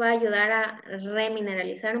 eso va a ayudar a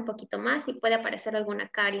remineralizar un poquito más y puede aparecer alguna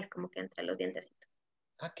caries como que entre los dientecitos.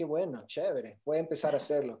 ah, qué bueno, chévere. Voy a empezar a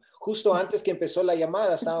hacerlo. Justo antes que empezó la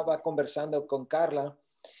llamada, estaba conversando con Carla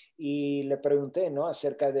y le pregunté, ¿no?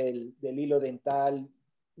 Acerca del hilo dental,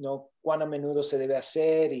 ¿no? Cuán a menudo se debe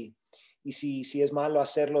hacer y si es malo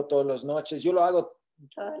hacerlo todas las noches. Yo lo hago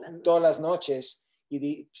todas las noches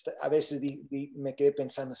y a veces me quedé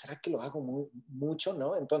pensando, ¿será que lo hago mucho,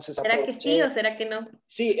 no? Entonces ¿Será que sí aproveché. o será que no?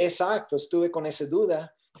 Sí, exacto, estuve con esa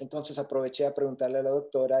duda, entonces aproveché a preguntarle a la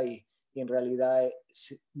doctora y en realidad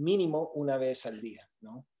es mínimo una vez al día,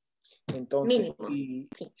 ¿no? Entonces, Mínimo, y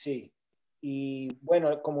sí. sí, y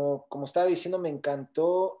bueno, como estaba diciendo, me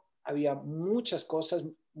encantó, había muchas cosas,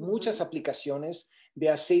 muchas aplicaciones de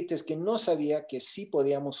aceites que no sabía que sí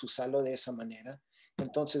podíamos usarlo de esa manera.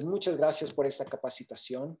 Entonces, muchas gracias por esta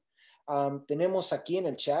capacitación. Tenemos aquí en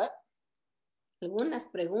el chat Algunas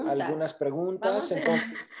algunas preguntas. preguntas,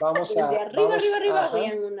 Vamos entonces desde arriba, arriba, arriba. ajá,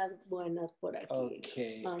 Habían unas buenas por aquí.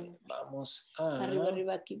 ok, vamos Arriba, a,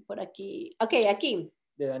 arriba, aquí, por aquí. Ok, aquí.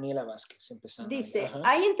 de Daniela Vázquez, empezando ahí, Dice, ajá.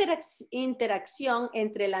 ¿hay interacción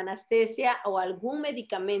entre la anestesia o algún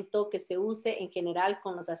medicamento que se use en general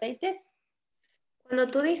con los aceites? Cuando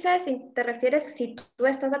tú dices, te refieres si tú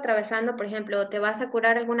estás atravesando, por ejemplo, te vas a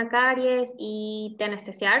curar alguna caries y te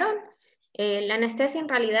anestesiaron. La anestesia en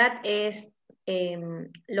realidad es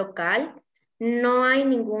local. No hay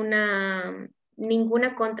ninguna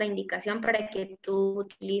contraindicación para que tú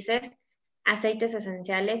utilices aceites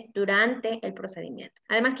esenciales durante el procedimiento.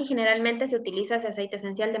 Además que generalmente se utiliza ese aceite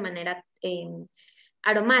esencial de manera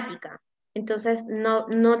aromática. Entonces,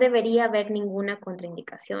 no debería haber ninguna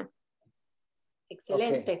contraindicación. Ok,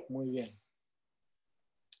 Excelente. muy bien.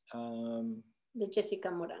 De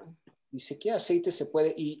Jessica Morán. Dice, ¿qué aceite se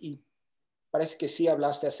puede, y parece que sí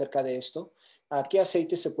hablaste acerca de esto, ¿qué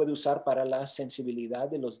aceite se puede usar para la sensibilidad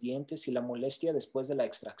de los dientes y la molestia después de la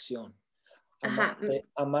extracción? Ajá.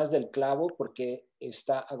 A más del clavo porque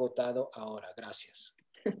está agotado ahora. Gracias.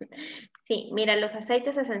 Sí, mira, los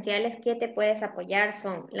aceites esenciales que te puedes apoyar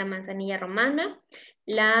son la manzanilla romana,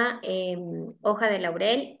 la hoja de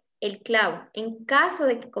laurel, el clavo. En caso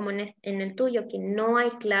de que, como en el tuyo, que no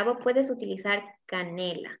hay clavo, puedes utilizar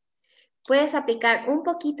canela. Puedes aplicar un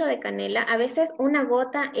poquito de canela, a veces una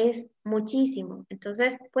gota es muchísimo.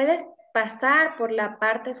 Entonces, puedes pasar por la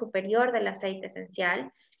parte superior del aceite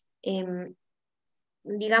esencial.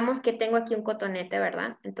 Digamos que tengo aquí un cotonete,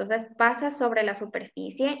 ¿verdad? Entonces pasas sobre la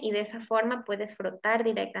superficie y de esa forma puedes frotar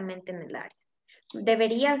directamente en el área.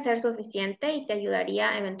 Debería ser suficiente y te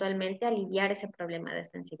ayudaría eventualmente a aliviar ese problema de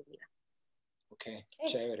sensibilidad. Ok,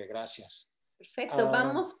 chévere, gracias. Perfecto,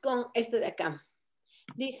 vamos con este de acá.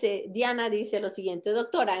 Dice, Diana dice lo siguiente,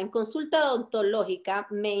 doctora, en consulta odontológica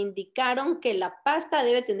me indicaron que la pasta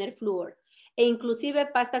debe tener flúor e inclusive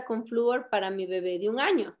pasta con flúor para mi bebé de 1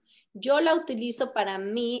 año. Yo la utilizo para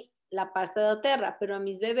mí, la pasta de Oterra, pero a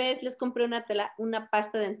mis bebés les compré una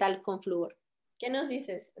pasta dental con flúor. ¿Qué nos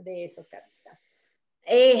dices de eso, Carla?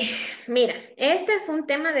 Mira, este es un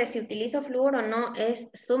tema de si utilizo flúor o no, es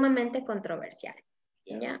sumamente controversial,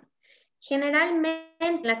 ¿ya?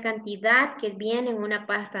 Generalmente la cantidad que viene en una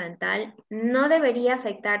pasta dental no debería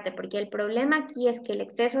afectarte, porque el problema aquí es que el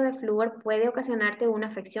exceso de flúor puede ocasionarte una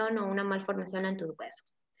afección o una malformación en tus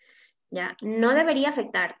huesos, ¿ya? No debería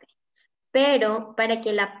afectarte. Pero para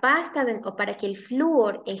que la pasta o para que el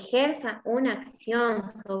flúor ejerza una acción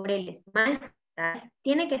sobre el esmalte dental,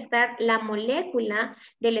 tiene que estar la molécula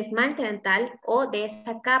del esmalte dental o de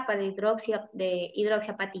esa capa de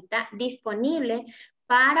hidroxiapatita disponible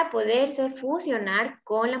para poderse fusionar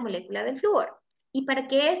con la molécula del flúor. Y para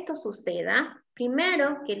que esto suceda,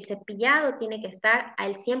 primero que el cepillado tiene que estar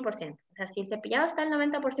al 100%. O sea, si el cepillado está al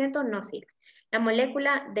 90%, no sirve. La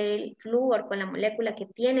molécula del flúor con la molécula que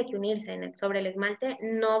tiene que unirse sobre el esmalte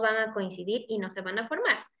no van a coincidir y no se van a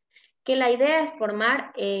formar. Que la idea es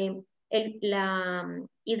formar la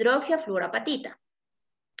hidroxiafluoroapatita,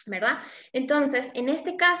 ¿verdad? Entonces, en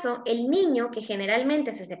este caso, el niño que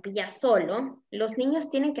generalmente se cepilla solo, los niños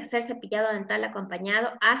tienen que hacer cepillado dental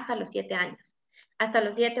acompañado hasta los 7 años, hasta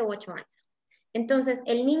los 7 u 8 años. Entonces,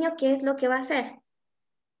 el niño, ¿qué es lo que va a hacer?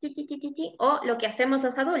 O lo que hacemos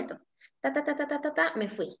los adultos. Me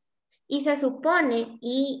fui. Y se supone,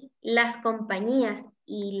 y las compañías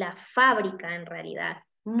y la fábrica en realidad,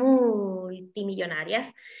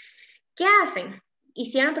 multimillonarias, ¿qué hacen?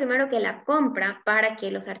 Hicieron primero que la compra para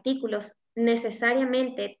que los artículos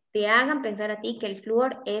necesariamente te hagan pensar a ti que el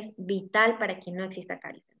flúor es vital para que no exista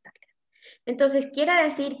caries dentales. Entonces, quiere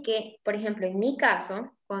decir que, por ejemplo, en mi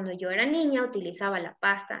caso, cuando yo era niña, utilizaba la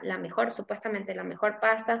pasta, la mejor, supuestamente la mejor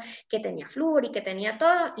pasta, que tenía flúor y que tenía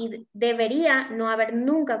todo, y debería no haber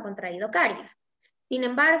nunca contraído caries. Sin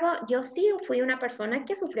embargo, yo sí fui una persona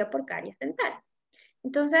que sufrió por caries dental.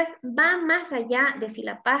 Entonces, va más allá de si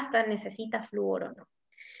la pasta necesita flúor o no.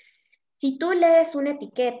 Si tú lees una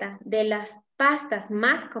etiqueta de las pastas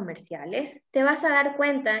más comerciales, te vas a dar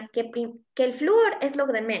cuenta que el flúor es lo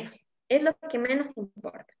de menos, es lo que menos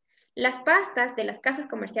importa. Las pastas de las casas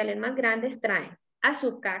comerciales más grandes traen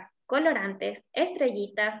azúcar, colorantes,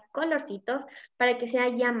 estrellitas, colorcitos, para que sea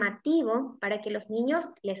llamativo, para que los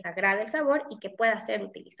niños les agrade el sabor y que pueda ser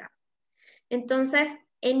utilizado. Entonces,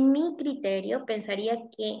 en mi criterio, pensaría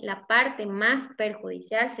que la parte más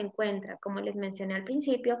perjudicial se encuentra, como les mencioné al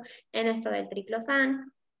principio, en esto del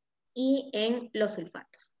triclosan y en los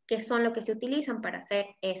sulfatos, que son lo que se utilizan para hacer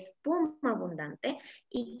espuma abundante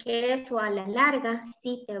y que eso a la larga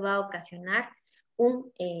sí te va a ocasionar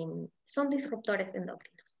son disruptores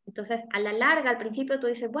endocrinos. Entonces, a la larga, al principio tú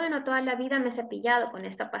dices, bueno, toda la vida me he cepillado con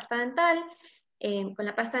esta pasta dental, con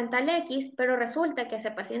la pasta dental X, pero resulta que ese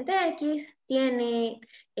paciente X tiene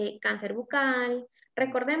cáncer bucal.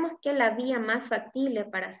 Recordemos que la vía más factible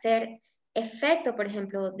para hacer efecto, por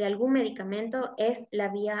ejemplo, de algún medicamento es la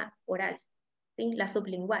vía oral, ¿sí? La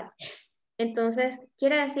sublingual. Entonces,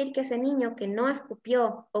 quiere decir que ese niño que no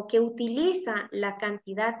escupió o que utiliza la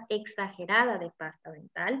cantidad exagerada de pasta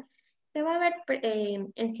dental, se va a ver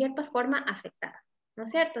en cierta forma afectada, ¿no es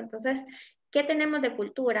cierto? Entonces, ¿qué tenemos de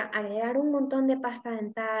cultura? Agregar un montón de pasta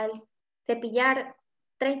dental, cepillar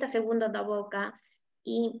 30 segundos la boca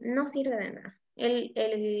y no sirve de nada.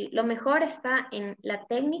 Lo mejor está en la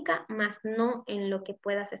técnica, más no en lo que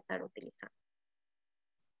puedas estar utilizando.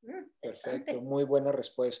 Perfecto, muy buena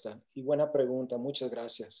respuesta y buena pregunta, muchas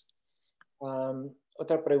gracias.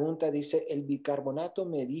 Otra pregunta dice, el bicarbonato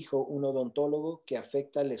me dijo un odontólogo que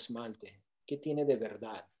afecta el esmalte. ¿Qué tiene de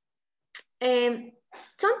verdad?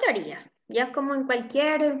 Son teorías, ya como en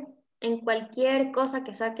cualquier cosa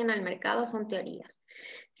que saquen al mercado son teorías.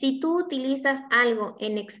 Si tú utilizas algo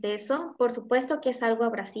en exceso, por supuesto que es algo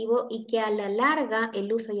abrasivo y que a la larga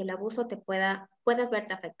el uso y el abuso puedas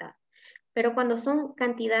verte afectado. Pero cuando son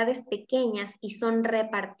cantidades pequeñas y son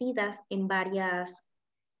repartidas en varios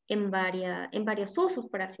usos,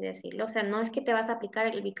 por así decirlo. O sea, no es que te vas a aplicar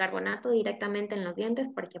el bicarbonato directamente en los dientes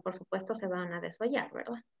porque por supuesto se van a desollar,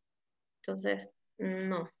 ¿verdad? Entonces,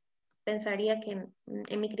 no. Pensaría que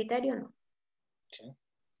en mi criterio no. Okay. Ok,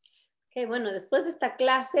 bueno, después de esta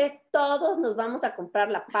clase todos nos vamos a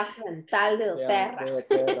comprar la pasta dental de doTERRA.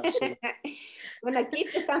 Sí. Bueno, aquí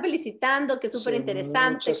te están felicitando, que súper Sí,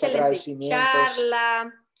 interesante, muchos excelente agradecimientos.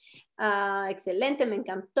 charla, excelente, me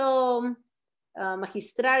encantó,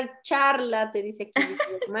 magistral charla, te dice aquí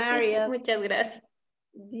Mario. Muchas gracias.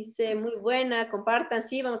 Dice, muy buena, compartan,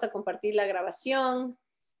 sí, vamos a compartir la grabación.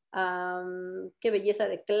 Qué belleza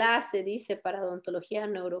de clase, dice, para odontología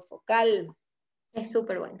neurofocal. Es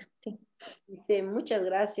súper buena, sí. Dice, muchas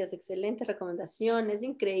gracias, excelentes recomendaciones,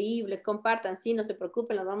 increíble, compartan, sí, no se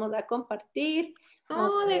preocupen, los vamos a compartir.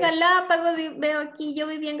 Oh, de Ok. Galápagos, veo aquí, yo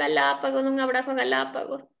viví en Galápagos, un abrazo a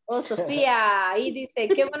Galápagos. Oh, Sofía, ahí dice,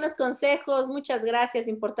 qué buenos consejos, muchas gracias,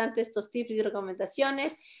 importantes estos tips y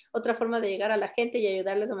recomendaciones. Otra forma de llegar a la gente y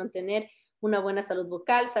ayudarles a mantener una buena salud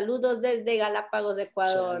bucal. Saludos desde Galápagos,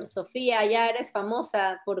 Ecuador. Chévere. Sofía, ya eres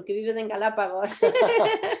famosa porque vives en Galápagos.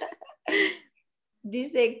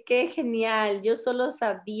 Dice, qué genial, yo solo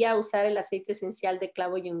sabía usar el aceite esencial de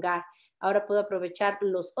clavo y yungar. Ahora puedo aprovechar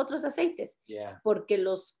los otros aceites Yeah. porque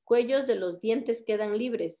los cuellos de los dientes quedan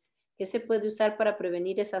libres. ¿Qué se puede usar para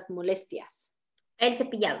prevenir esas molestias? El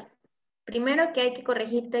cepillado. Primero que hay que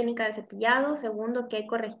corregir técnica de cepillado, segundo que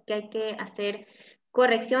hay que hacer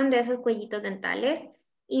corrección de esos cuellitos dentales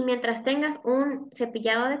y mientras tengas un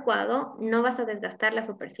cepillado adecuado no vas a desgastar la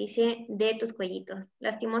superficie de tus cuellitos.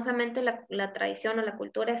 Lastimosamente la tradición o la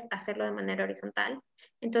cultura es hacerlo de manera horizontal,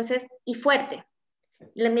 entonces, y fuerte.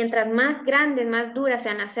 Mientras más grandes, más duras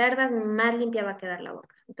sean las cerdas, más limpia va a quedar la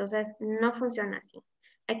boca. Entonces, no funciona así.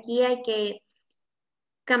 Aquí hay que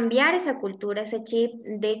cambiar esa cultura, ese chip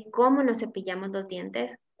de cómo nos cepillamos los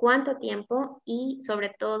dientes, cuánto tiempo y sobre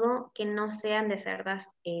todo que no sean de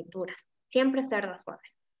cerdas duras, siempre cerdas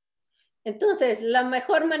suaves. Entonces, la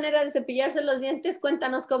mejor manera de cepillarse los dientes,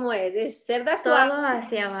 cuéntanos cómo es. ¿Es cerda suave Todo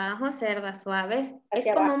hacia abajo, cerdas suaves, es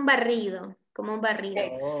hacia abajo? como un barrido.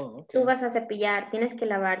 Oh, Tú okay. vas a cepillar, tienes que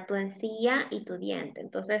lavar tu encía y tu diente.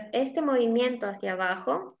 Entonces, este movimiento hacia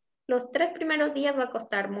abajo, los 3 primeros días va a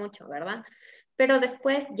costar mucho, ¿verdad? Pero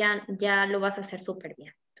después ya lo vas a hacer súper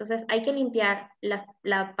bien. Entonces, hay que limpiar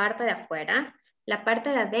la parte de afuera, la parte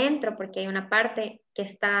de adentro, porque hay una parte que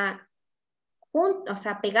está o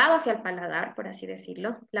sea, pegado hacia el paladar, por así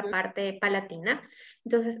decirlo, la parte palatina.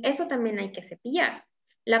 Entonces, eso también hay que cepillar.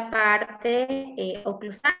 La parte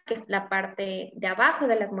oclusal, que es la parte de abajo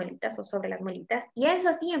de las muelitas o sobre las muelitas, y eso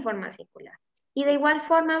así en forma circular. Y de igual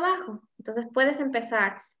forma abajo. Entonces, puedes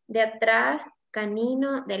empezar de atrás,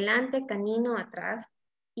 canino, delante, canino, atrás,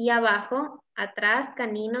 y abajo, atrás,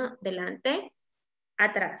 canino, delante,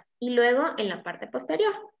 atrás. Y luego en la parte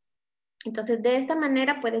posterior. Entonces, de esta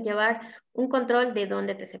manera puedes llevar un control de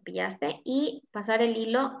dónde te cepillaste y pasar el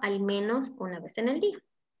hilo al menos una vez en el día.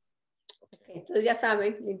 Okay, entonces ya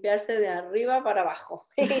saben, limpiarse de arriba para abajo.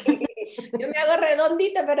 Yo me hago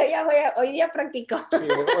redondita, pero ya hoy día practico. Sí,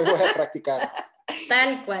 hoy voy a practicar.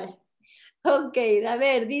 Tal cual. Ok, a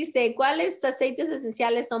ver, dice, ¿cuáles aceites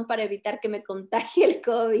esenciales son para evitar que me contagie el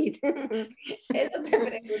COVID? Eso te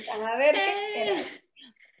preguntan, a ver, ¿qué Eh, quieras?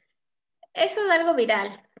 Eso es algo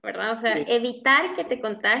viral, ¿verdad? O sea, Sí. evitar que te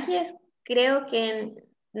contagies, creo que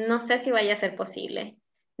no sé si vaya a ser posible.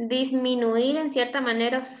 Disminuir en cierta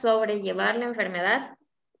manera, sobrellevar la enfermedad,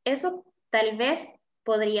 eso tal vez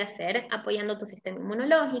podría ser apoyando tu sistema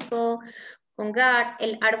inmunológico, con GAR,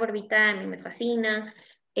 el árbol vital, a mí me fascina,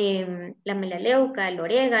 la melaleuca, el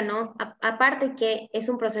orégano, aparte que es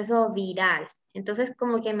un proceso viral. Entonces,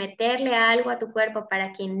 como que meterle algo a tu cuerpo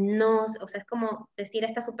para que no, o sea, es como decir,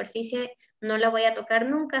 esta superficie no la voy a tocar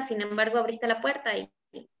nunca, sin embargo, abriste la puerta y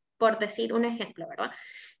por decir un ejemplo, ¿verdad?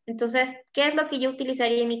 Entonces, ¿qué es lo que yo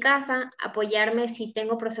utilizaría en mi casa? Apoyarme si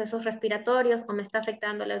tengo procesos respiratorios o me está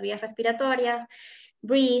afectando las vías respiratorias,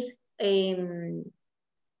 breathe, el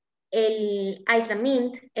Isla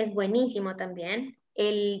Mint es buenísimo también.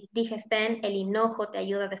 El Digesten, el hinojo te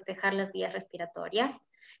ayuda a despejar las vías respiratorias.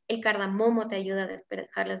 El cardamomo te ayuda a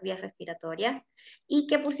despejar las vías respiratorias. Y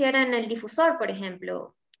que pusieran el difusor, por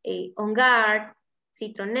ejemplo, On Guard,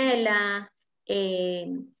 citronela, eh,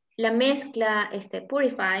 la mezcla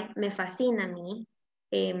Purify, me fascina a mí.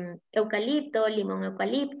 Eucalipto, limón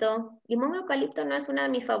eucalipto. Limón eucalipto no es una de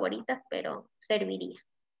mis favoritas, pero serviría.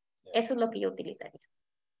 Eso es lo que yo utilizaría.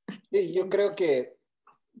 Sí, yo creo que,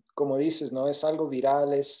 como dices, ¿no? Es algo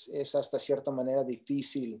viral, es hasta cierta manera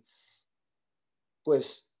difícil.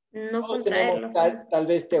 Pues No todos tenemos contraerlo, sí. tal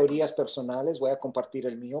vez teorías personales, voy a compartir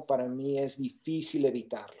el mío. Para mí es difícil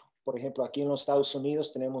evitarlo. Por ejemplo, aquí en los Estados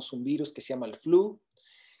Unidos tenemos un virus que se llama el flu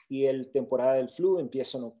y el temporada del flu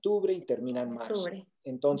empieza en octubre y termina en marzo. Octubre.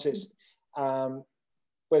 Entonces,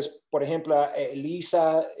 pues, por ejemplo,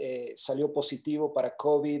 Elisa salió positivo para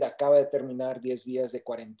COVID, acaba de terminar 10 días de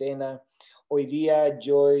cuarentena. Hoy día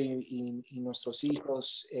yo y nuestros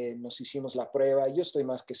hijos nos hicimos la prueba. Yo estoy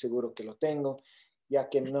más que seguro que lo tengo, ya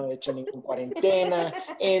que no he hecho ninguna cuarentena.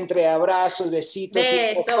 Entre abrazos, besitos y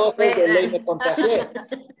Beso, cosas de ley me contagié.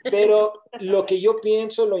 Pero lo que yo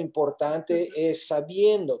pienso, lo importante es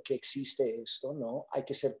sabiendo que existe esto, ¿no? Hay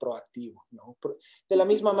que ser proactivo, ¿no? De la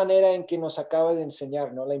misma manera en que nos acaba de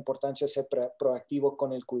enseñar, ¿no? La importancia de ser proactivo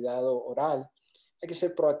con el cuidado oral. hay que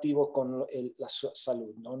ser proactivo con la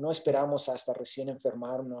salud, ¿no? No esperamos hasta recién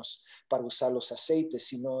enfermarnos para usar los aceites,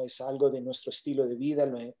 sino es algo de nuestro estilo de vida,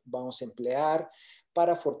 lo vamos a emplear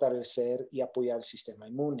para fortalecer y apoyar el sistema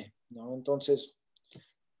inmune, ¿no? Entonces,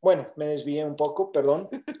 bueno, me desvié un poco, perdón.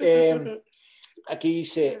 Aquí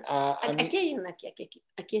dice... aquí hay una,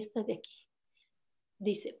 aquí está de aquí.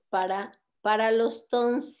 Dice, para los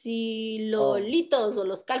tonsilolitos o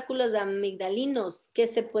los cálculos amigdalinos, ¿qué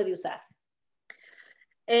se puede usar?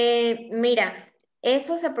 Mira,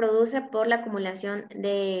 eso se produce por la acumulación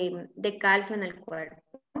de calcio en el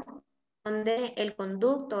cuerpo, donde el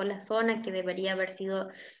conducto, la zona que debería haber sido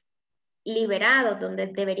liberado, donde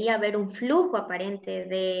debería haber un flujo aparente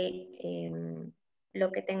de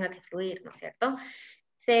lo que tenga que fluir, ¿no es cierto?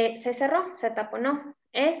 Se cerró, se taponó.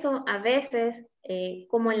 Eso a veces,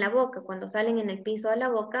 como en la boca, cuando salen en el piso de la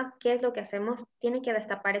boca, ¿qué es lo que hacemos? Tiene que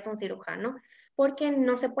destapar eso un cirujano, porque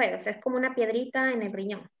no se puede, o sea, es como una piedrita en el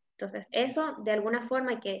riñón. Entonces, eso de alguna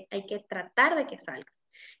forma hay que tratar de que salga.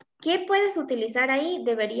 ¿Qué puedes utilizar ahí?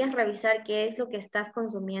 Deberías revisar qué es lo que estás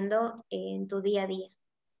consumiendo en tu día a día.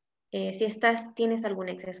 Si tienes algún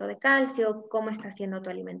exceso de calcio, cómo está siendo tu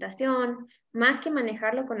alimentación. Más que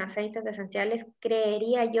manejarlo con aceites esenciales,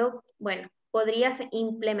 creería yo, bueno, podrías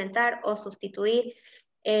implementar o sustituir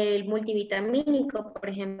el multivitamínico, por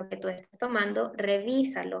ejemplo, que tú estés tomando,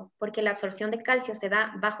 revísalo, porque la absorción de calcio se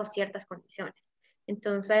da bajo ciertas condiciones.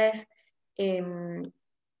 Entonces, eso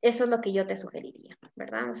es lo que yo te sugeriría,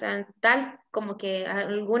 ¿verdad? O sea, tal como que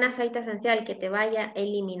algún aceite esencial que te vaya a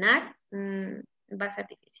eliminar, va a ser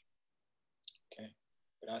difícil. Okay,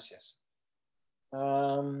 gracias.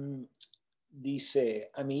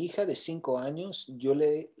 Dice, a mi hija de 5 años yo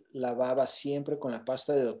le lavaba siempre con la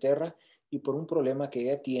pasta de doTERRA y por un problema que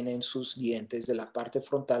ella tiene en sus dientes de la parte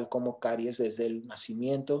frontal como caries desde el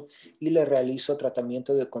nacimiento y le realizo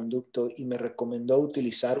tratamiento de conducto y me recomendó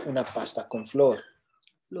utilizar una pasta con flúor.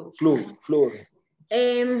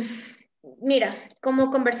 Mira,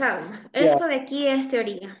 como conversábamos, Yeah. esto de aquí es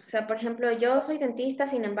teoría. O sea, por ejemplo, yo soy dentista,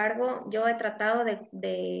 sin embargo, yo he tratado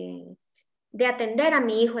de atender a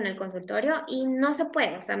mi hijo en el consultorio y no se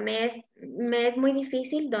puede. O sea, me es muy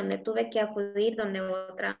difícil donde tuve que acudir donde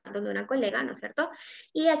una colega, ¿no es cierto?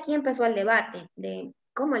 Y aquí empezó el debate de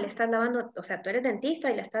cómo le estás lavando, o sea, tú eres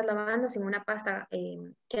dentista y le estás lavando sin una pasta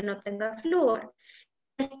que no tenga flúor.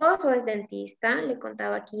 Mi esposo es dentista, le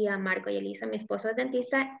contaba aquí a Marco y Elisa, mi esposo es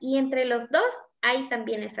dentista y entre los dos hay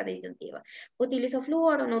también esa disyuntiva. ¿Utilizo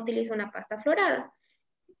flúor o no utilizo una pasta fluorada?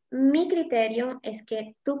 Mi criterio es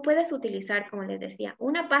que tú puedes utilizar, como les decía,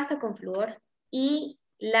 una pasta con flúor y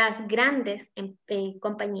las grandes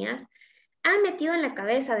compañías han metido en la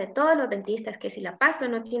cabeza de todos los dentistas que si la pasta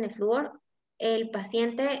no tiene flúor, el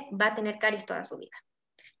paciente va a tener caries toda su vida,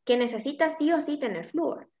 que necesita sí o sí tener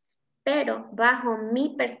flúor. Pero bajo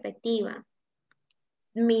mi perspectiva,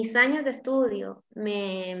 mis años de estudio,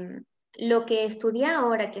 lo que estudié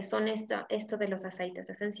ahora, que son esto de los aceites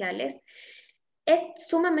esenciales, es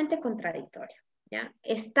sumamente contradictorio, ¿ya?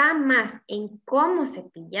 Está más en cómo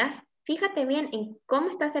cepillas. Fíjate bien en cómo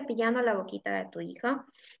estás cepillando la boquita de tu hijo,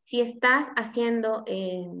 si estás haciendo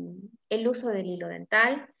el uso del hilo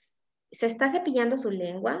dental, ¿se está cepillando su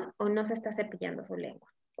lengua o no se está cepillando su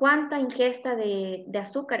lengua? ¿Cuánta ingesta de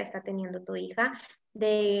azúcar está teniendo tu hija?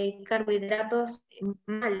 De carbohidratos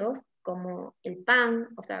malos como el pan,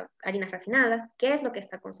 o sea, harinas refinadas, ¿qué es lo que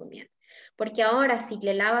está consumiendo? Porque ahora si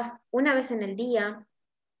le lavas una vez en el día,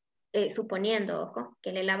 suponiendo, ojo,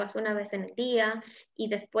 que le lavas una vez en el día y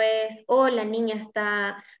después, o la niña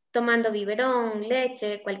está tomando biberón,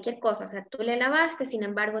 leche, cualquier cosa, o sea, tú le lavaste, sin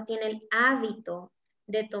embargo, tiene el hábito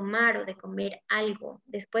de tomar o de comer algo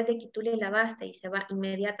después de que tú le lavaste y se va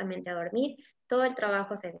inmediatamente a dormir, todo el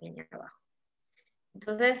trabajo se viene abajo.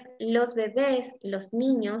 Entonces, los bebés, los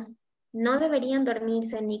niños, no deberían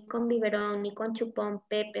dormirse ni con biberón, ni con chupón,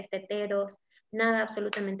 pepes, teteros, nada,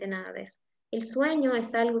 absolutamente nada de eso. El sueño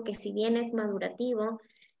es algo que si bien es madurativo,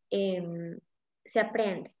 se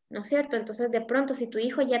aprende, ¿no es cierto? Entonces, de pronto, si tu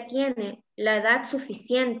hijo ya tiene la edad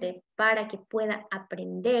suficiente para que pueda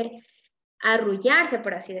aprender a arrullarse,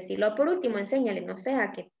 por así decirlo, por último, enséñale, no sé,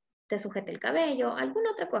 a que te sujete el cabello,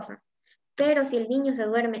 alguna otra cosa. Pero si el niño se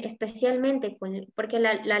duerme, especialmente porque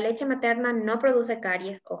la leche materna no produce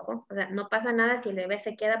caries, ojo, o sea, no pasa nada si el bebé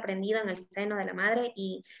se queda prendido en el seno de la madre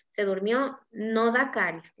y se durmió, no da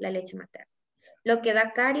caries la leche materna. Lo que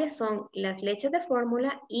da caries son las leches de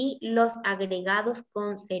fórmula y los agregados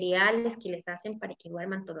con cereales que les hacen para que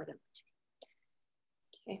duerman toda la noche.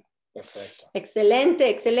 Okay. Perfecto. Excelente,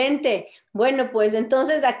 excelente. Bueno, pues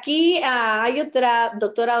entonces aquí hay otra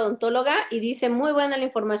doctora odontóloga y dice, muy buena la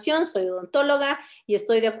información, soy odontóloga y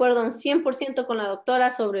estoy de acuerdo un 100% con la doctora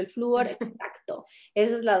sobre el flúor exacto.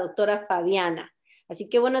 Esa es la doctora Fabiana. Así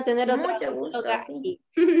que bueno tener otra Mucho gusto, odontóloga sí.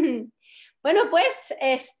 aquí. Bueno, pues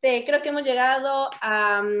creo que hemos llegado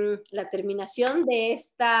a la terminación de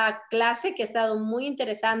esta clase que ha estado muy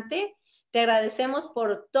interesante. Te agradecemos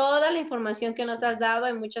por toda la información que nos has dado.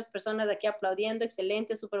 Hay muchas personas aquí aplaudiendo.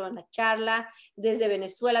 Excelente, súper buena charla. Desde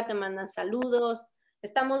Venezuela te mandan saludos.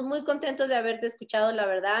 Estamos muy contentos de haberte escuchado, la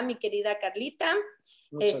verdad, mi querida Carlita.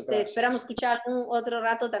 Muchas gracias. Esperamos escuchar otro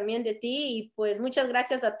rato también de ti y pues muchas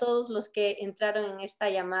gracias a todos los que entraron en esta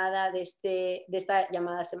llamada de esta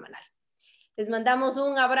llamada semanal. Les mandamos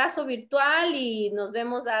un abrazo virtual y nos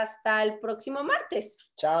vemos hasta el próximo martes.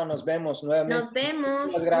 Chao, nos vemos nuevamente. Nos vemos.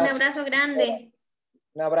 Muchas Un gracias. abrazo grande.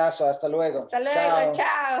 Un abrazo, hasta luego. Hasta luego,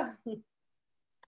 chao.